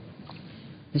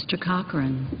 Mr.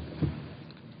 Cochran.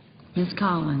 Ms.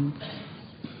 Collins.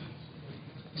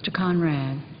 Mr.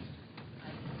 Conrad.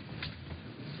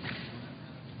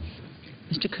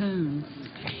 Mr. Coons.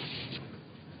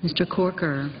 Mr.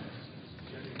 Corker.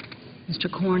 Mr.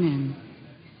 Cornyn.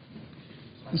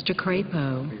 Mr.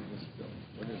 Crapo.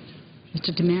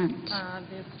 Mr. Dement.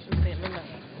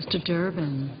 Mr.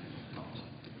 Durbin.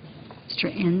 Mr.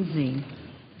 Enzi.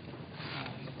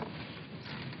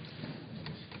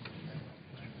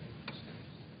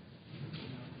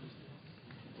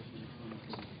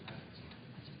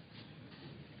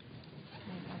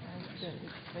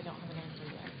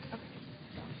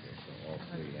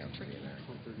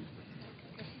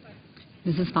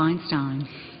 Mrs. Feinstein.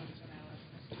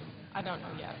 I don't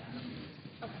know yet.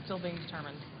 Still being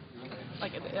determined.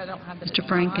 Like, I don't have the... Mr.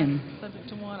 Franken. Subject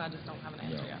to one, I just don't have an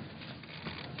answer yet.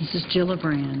 Mrs.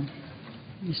 Gillibrand.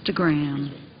 Mr.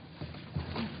 Graham.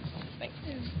 Thanks.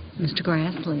 Mr.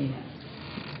 Grassley.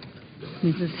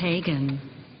 Mrs. Hagan.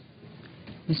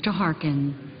 Mr.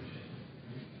 Harkin.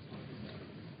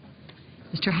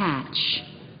 Mr. Hatch.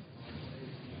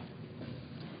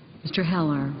 Mr.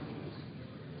 Heller.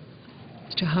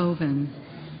 Mr. Hoven.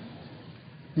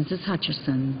 Mrs.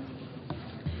 Hutchison.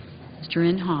 Mr.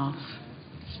 Inhofe.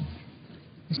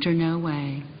 Mr. No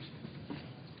Way.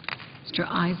 Mr.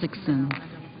 Isaacson.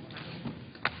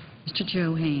 Mr.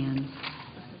 Johann.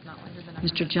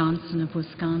 Mr. Johnson of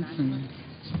Wisconsin.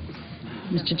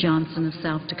 Mr. Johnson of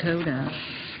South Dakota.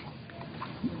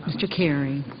 Mr.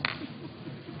 Kerry.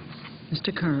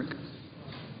 Mr. Kirk.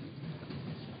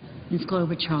 Ms.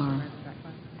 Klobuchar.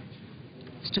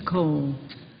 Mr. Cole.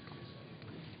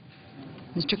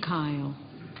 Mr. Kyle.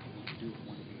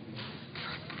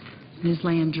 Ms.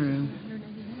 Landrieu.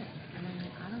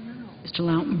 Mr.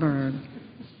 Lautenberg.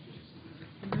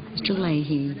 Mr.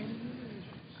 Leahy.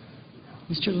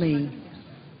 Mr. Lee.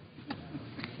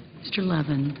 Mr.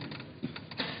 Levin.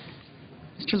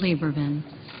 Mr. Lieberman.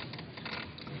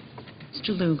 Mr.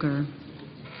 Lugar.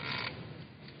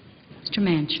 Mr.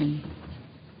 Manchin.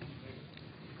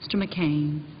 Mr.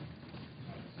 McCain,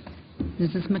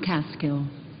 Mrs. McCaskill,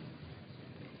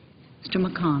 Mr.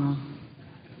 McConnell,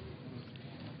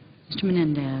 Mr.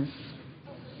 Menendez,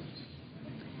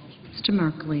 Mr.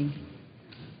 Merkley,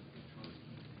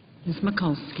 Ms.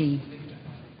 Mikulski,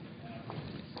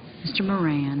 Mr.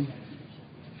 Moran,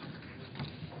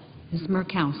 Ms.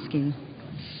 Murkowski,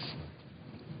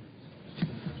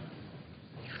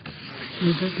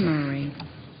 Mrs. Murray,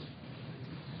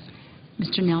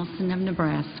 Mr. Nelson of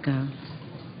Nebraska,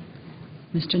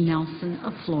 Mr. Nelson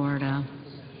of Florida,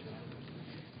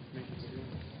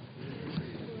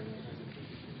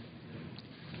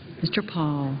 Mr.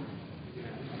 Paul,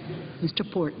 Mr.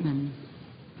 Portman,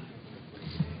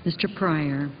 Mr.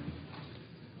 Pryor,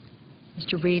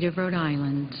 Mr. Reed of Rhode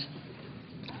Island,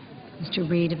 Mr.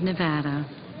 Reed of Nevada,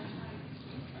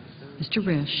 Mr.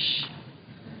 Risch,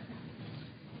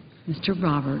 Mr.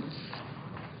 Roberts,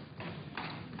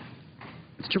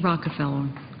 Mr. Rockefeller,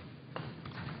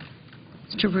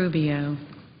 Mr. Rubio,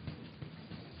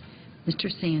 Mr.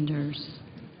 Sanders,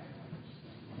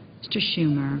 Mr.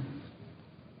 Schumer,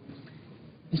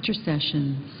 Mr.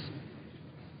 Sessions,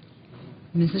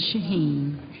 Mrs.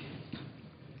 Shaheen,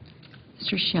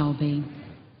 Mr. Shelby,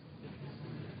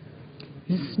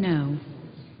 Ms. Snow,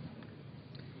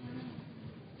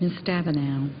 Ms.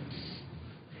 Stabenow,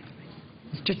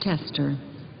 Mr. Tester,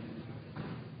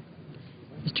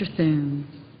 Mr. Thune,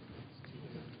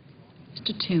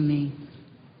 Mr. Toomey,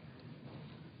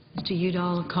 Mr.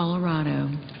 Udall of Colorado,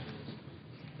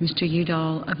 Mr.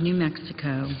 Udall of New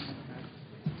Mexico,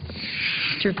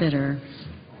 Mr. Vitter,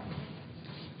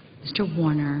 Mr.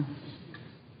 Warner,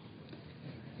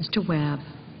 Mr. Webb,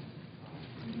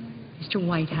 Mr.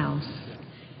 Whitehouse,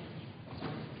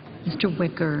 Mr.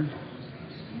 Wicker,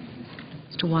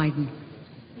 Mr. Wyden.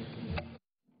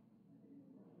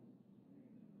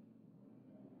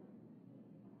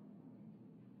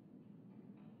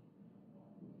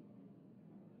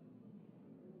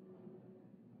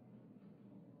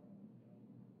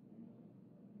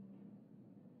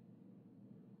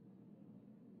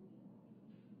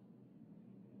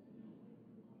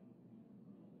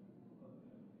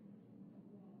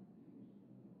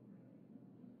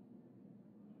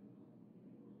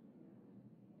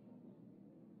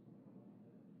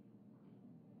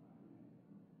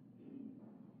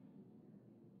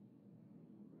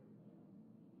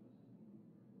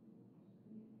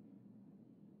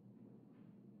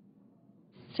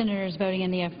 Senators voting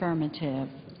in the affirmative: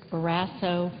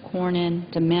 Barrasso, Cornyn,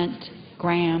 Dement,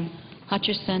 Graham,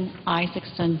 Hutcherson,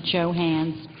 Isaacson,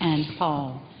 Johans, and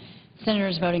Paul.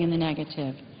 Senators voting in the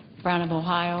negative: Brown of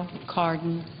Ohio,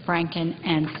 Cardin, Franken,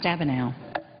 and Stabenow.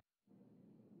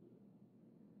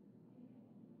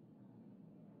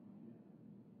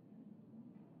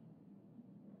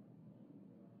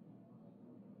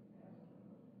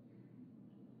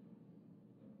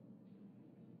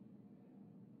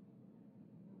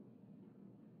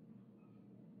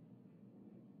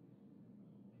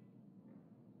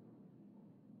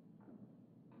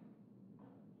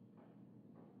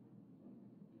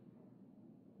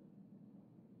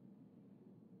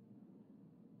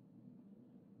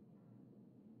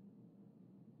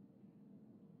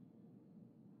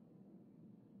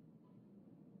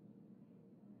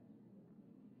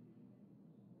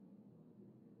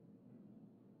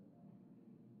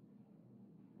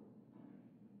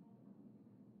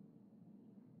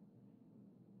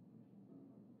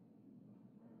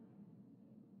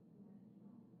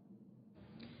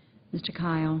 Mr.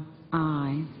 Kyle,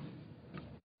 aye.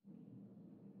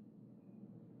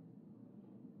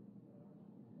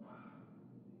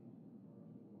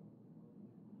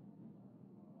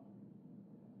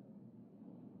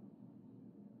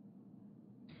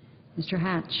 Mr.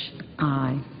 Hatch,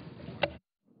 aye.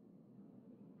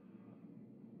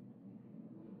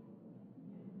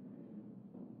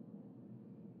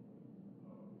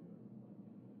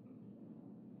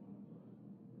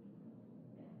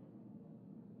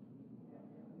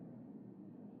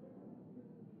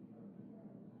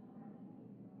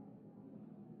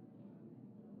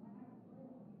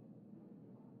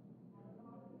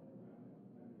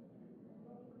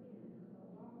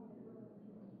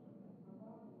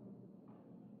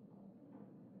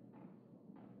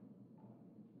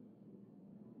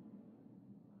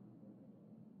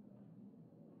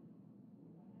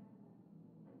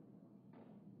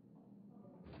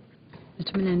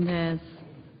 Mr. Menendez,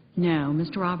 no.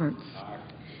 Mr. Roberts?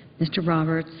 Mr.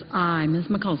 Roberts, aye. Ms.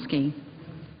 Mikulski?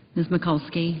 Ms.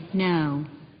 Mikulski, no.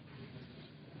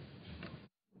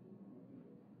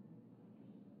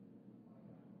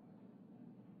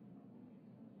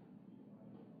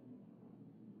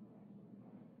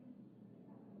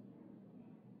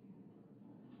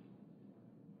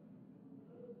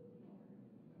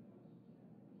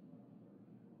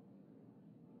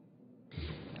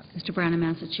 Mr. Brown of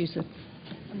Massachusetts?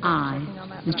 I'm Aye. checking on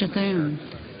that, but Mr. I'm not sure. Thune?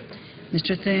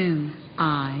 Mr. Thune?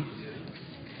 Aye.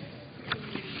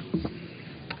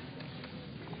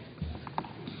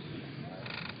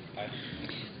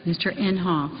 Mr.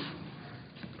 Inhofe?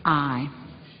 Aye.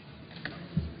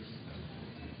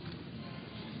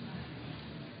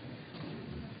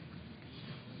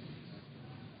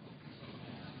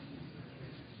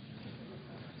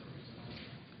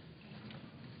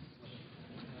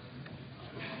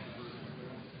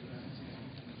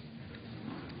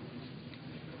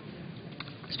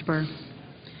 Mr. Burr?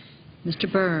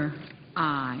 Mr. Burr?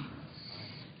 Aye.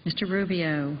 Mr.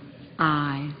 Rubio?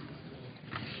 Aye.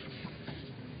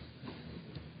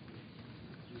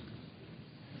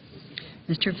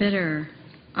 Mr. Vitter?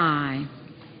 Aye.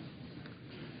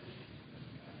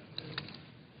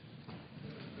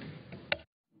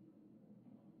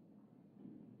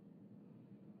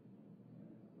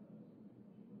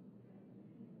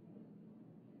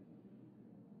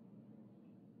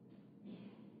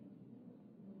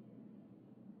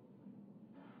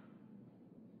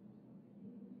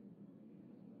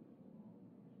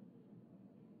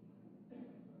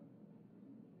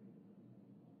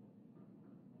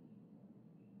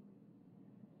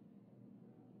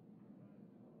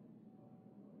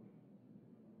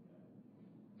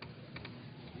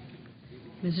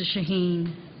 Mrs.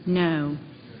 Shaheen? No.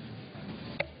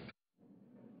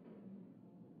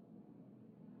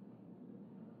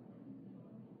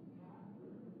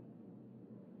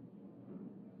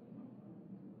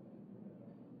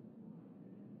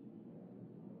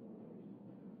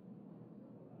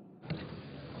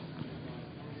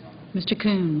 Mr.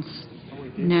 Coons?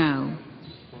 No.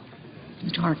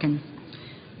 Mr. Harkin?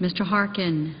 Mr.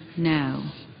 Harkin? No.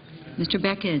 Mr.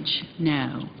 Beckidge?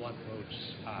 No.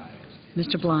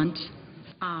 Mr. Blunt?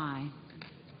 Aye.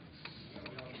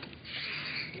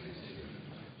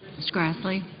 Mr.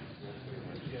 Grassley?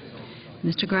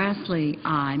 Mr. Grassley?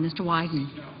 Aye. Mr. Wyden?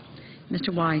 Mr.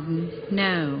 Wyden?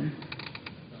 No.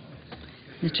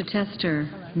 Mr. Tester?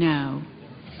 No.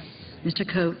 Mr.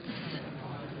 Coates?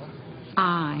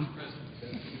 Aye.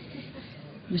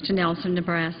 Mr. Nelson,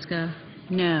 Nebraska?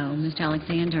 No. Mr.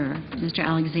 Alexander? Mr.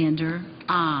 Alexander?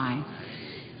 Aye.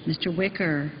 Mr.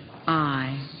 Wicker?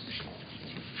 Aye.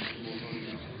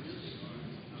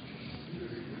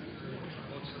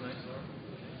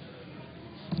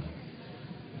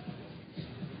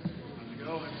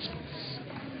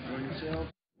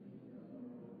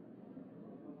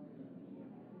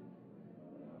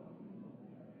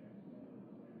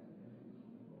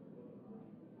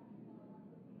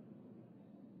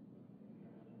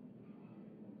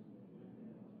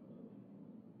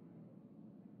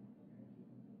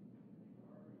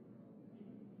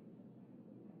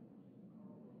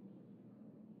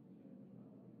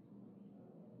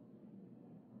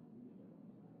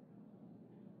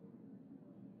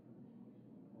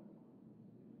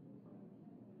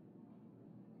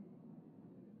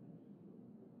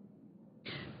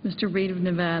 Mr. Reed of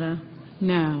Nevada?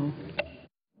 No.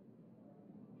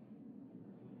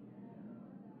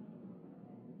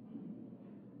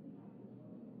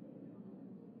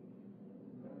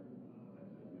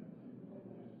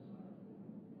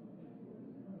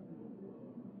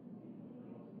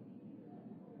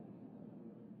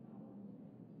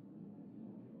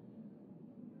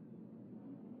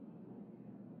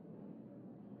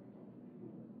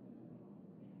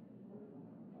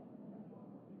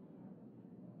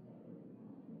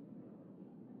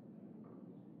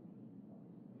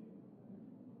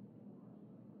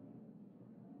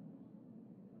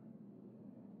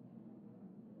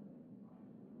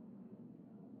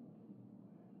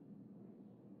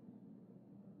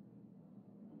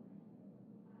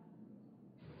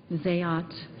 Ms.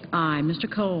 Ayotte? Aye.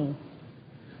 Mr. Cole?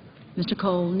 Mr.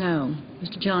 Cole, no.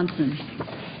 Mr. Johnson?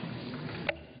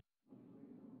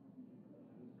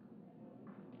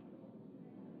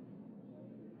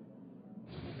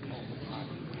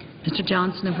 Mr.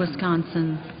 Johnson of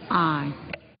Wisconsin? Aye.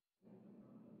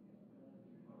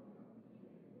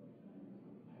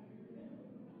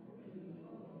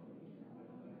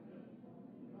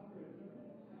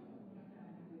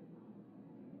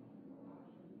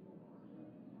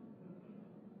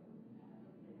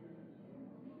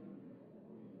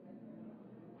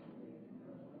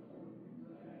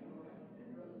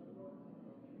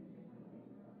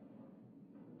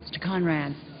 Mr.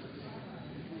 Conrad?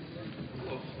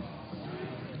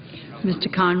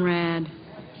 Mr. Conrad?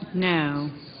 No.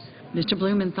 Mr.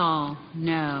 Blumenthal?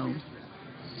 No.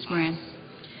 Ms. Moran?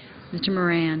 Mr.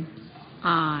 Moran?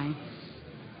 Aye.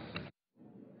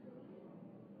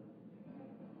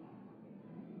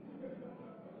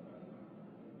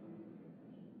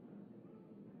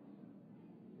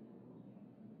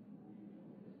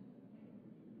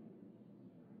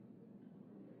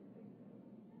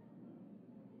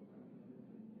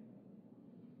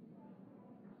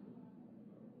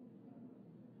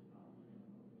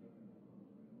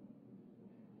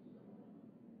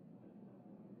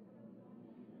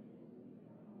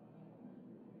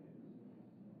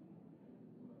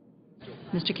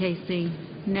 Mr. Casey?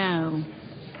 No.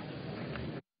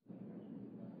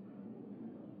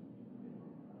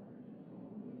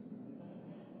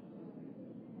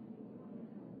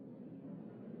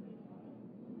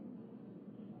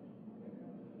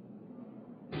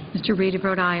 Mr. Reed of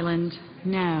Rhode Island?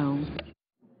 No.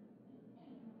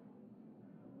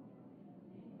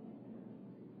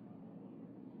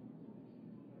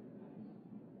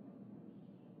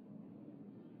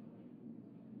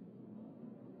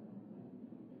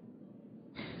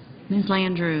 Ms.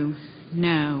 Landrieu?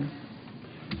 No.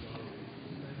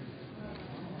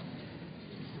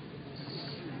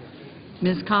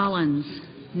 Ms. Collins?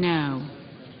 No.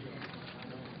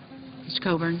 Mr.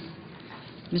 Coburn?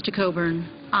 Mr. Coburn?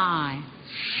 Aye.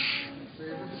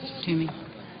 Mr. Toomey?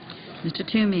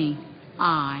 Mr. Toomey?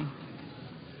 Aye.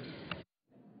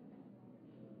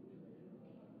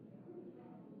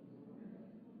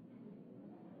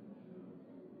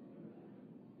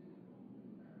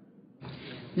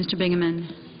 Mr. Bingaman?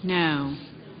 No.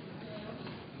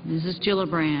 Mrs.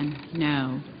 Gillibrand?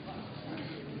 No.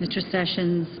 Mr.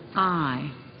 Sessions?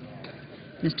 Aye.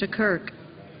 Mr. Kirk?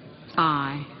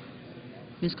 Aye.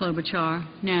 Ms. Klobuchar?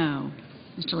 No.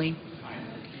 Mr. Lee?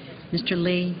 Mr.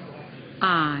 Lee?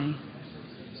 Aye.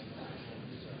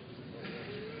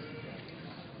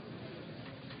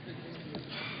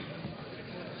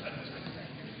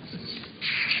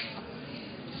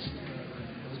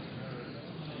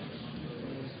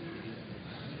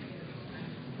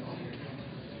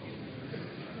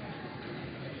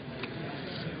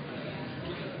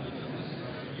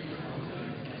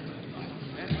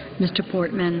 Mr.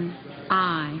 Portman?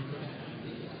 Aye.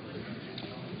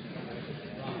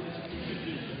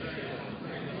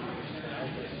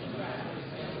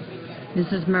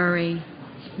 Mrs. Murray?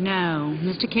 No.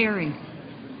 Mr. Carey?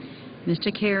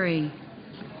 Mr. Carey?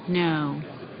 No.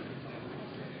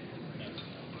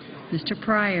 Mr.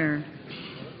 Pryor?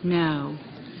 No.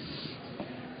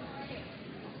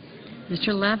 Mr.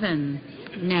 Levin?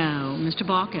 No. Mr.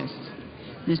 Baucus?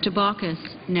 Mr. Baucus?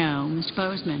 No. Mr.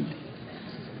 Bozeman?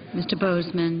 Mr.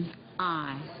 Bozeman?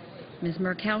 Aye. Ms.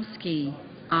 Murkowski?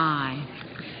 Aye.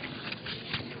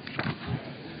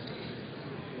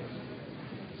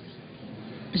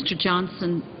 Mr.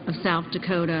 Johnson of South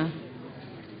Dakota?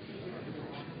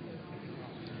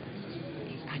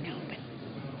 I know,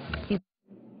 but...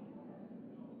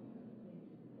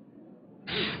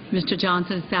 Mr.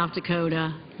 Johnson of South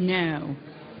Dakota? No.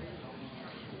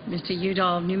 Mr.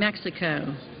 Udall of New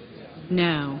Mexico?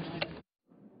 No.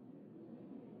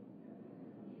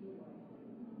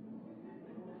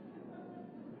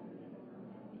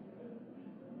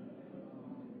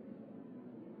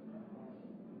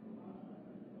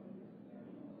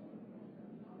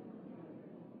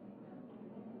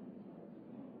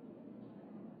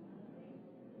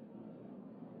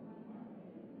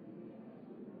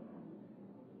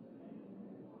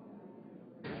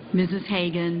 Mrs.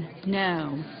 Hagan?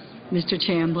 No. Mr.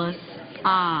 Chambliss?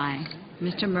 Aye.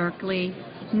 Mr. Merkley?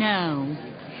 No.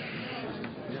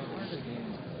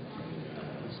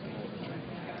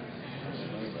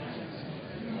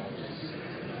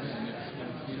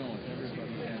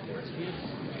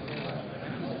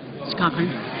 Mr. Cochran?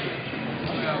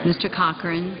 Mr.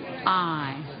 Cochran?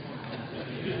 Aye.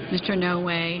 Mr.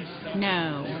 Noway?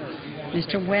 No.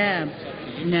 Mr. Webb?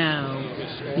 No.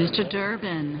 Mr.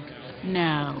 Durbin?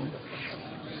 No.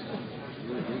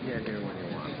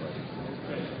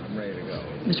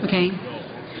 Mr. McCain?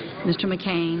 Mr.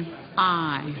 McCain?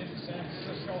 Aye.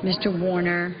 Mr.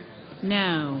 Warner?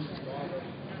 No.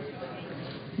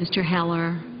 Mr.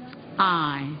 Heller?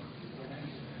 Aye.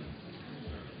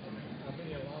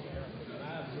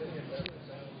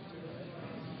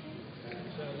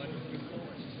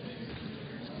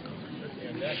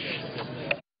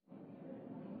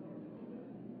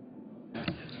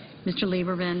 Mr.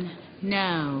 Lieberman?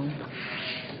 No.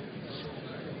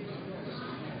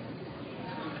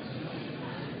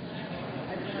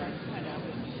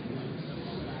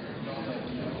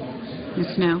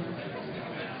 Ms. Snow?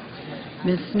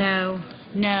 Ms. Snow?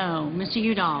 No. Mr.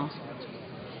 Udall?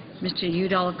 Mr.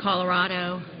 Udall of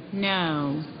Colorado?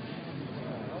 No.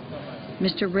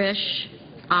 Mr. Risch?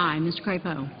 Aye. Mr.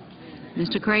 Crapo?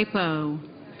 Mr. Crapo?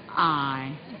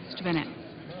 Aye. Mr. Bennett?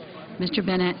 Mr.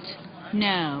 Bennett?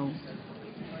 No.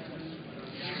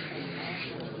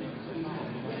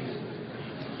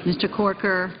 Mr.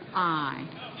 Corker? Aye.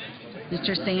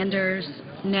 Mr. Sanders?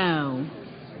 No.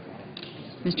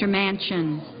 Mr.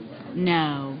 Manchin?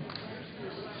 No.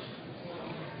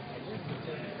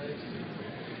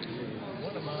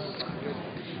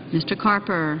 Mr.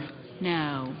 Carper?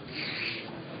 No.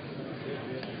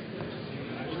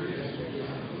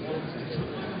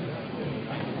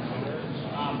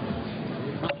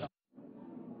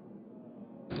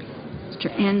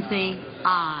 Mr. Enzi,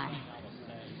 aye.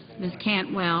 Ms.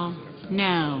 Cantwell,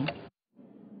 no.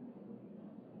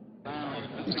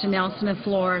 Mr. Nelson of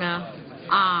Florida,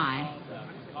 aye.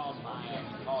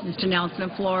 Mr. Nelson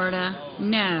of Florida,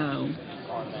 no.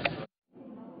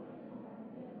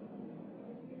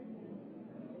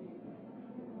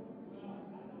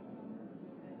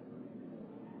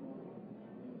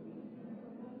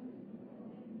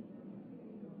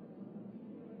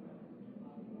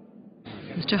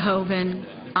 Mr. Hoven,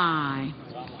 aye.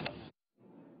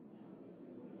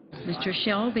 Mr.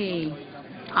 Shelby,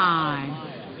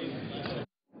 aye.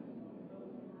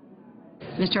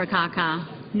 Mr.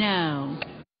 Akaka, no.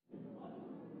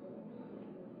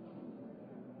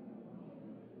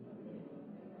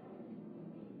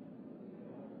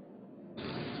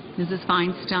 Mrs.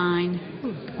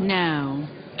 Feinstein, no.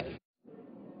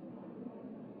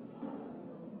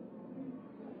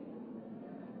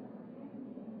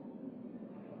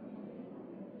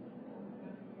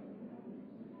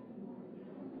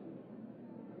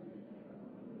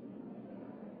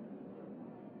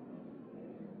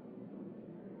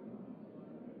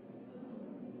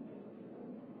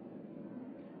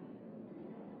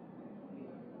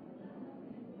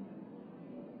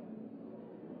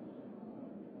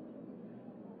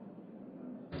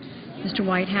 Mr.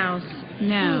 Whitehouse,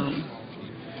 no.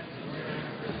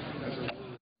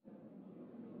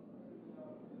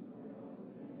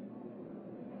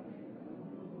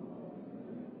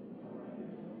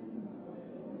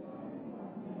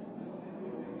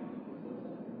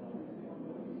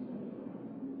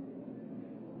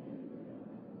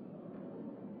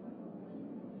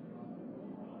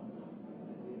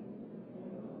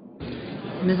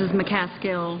 Mrs.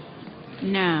 McCaskill,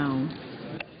 no.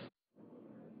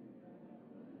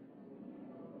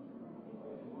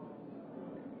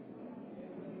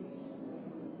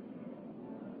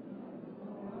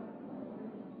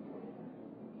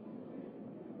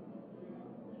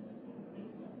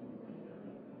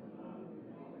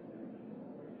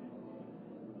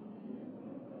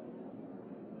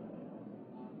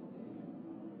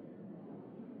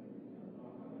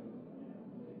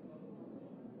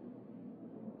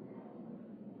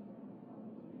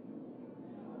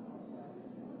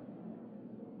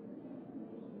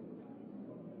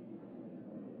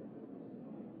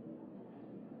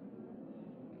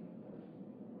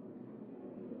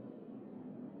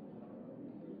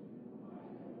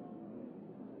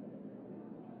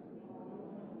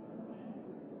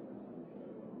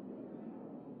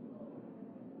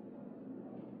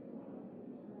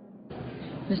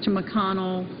 Mr.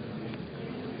 McConnell,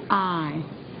 aye.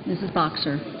 Mrs.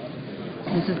 Boxer.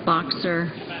 Mrs. Boxer,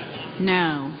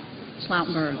 no.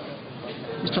 Lautenberg.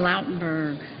 Mr.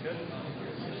 Lautenberg,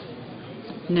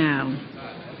 no.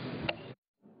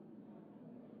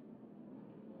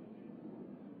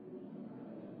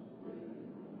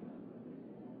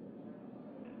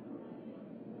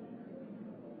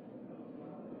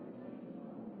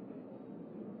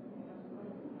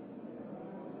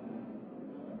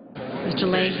 Mr.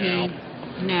 Leahy,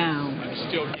 no.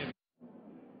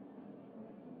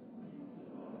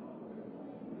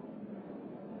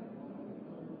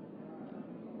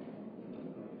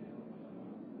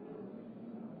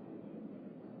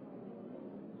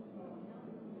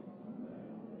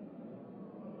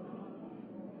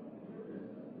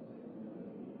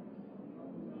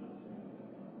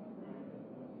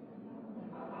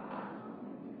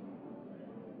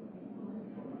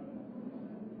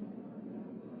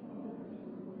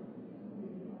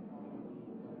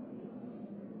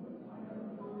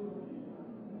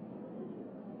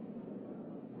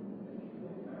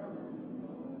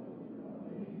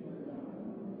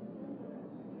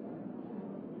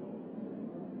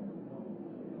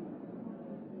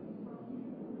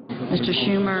 Mr.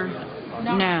 Schumer,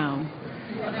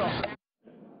 no.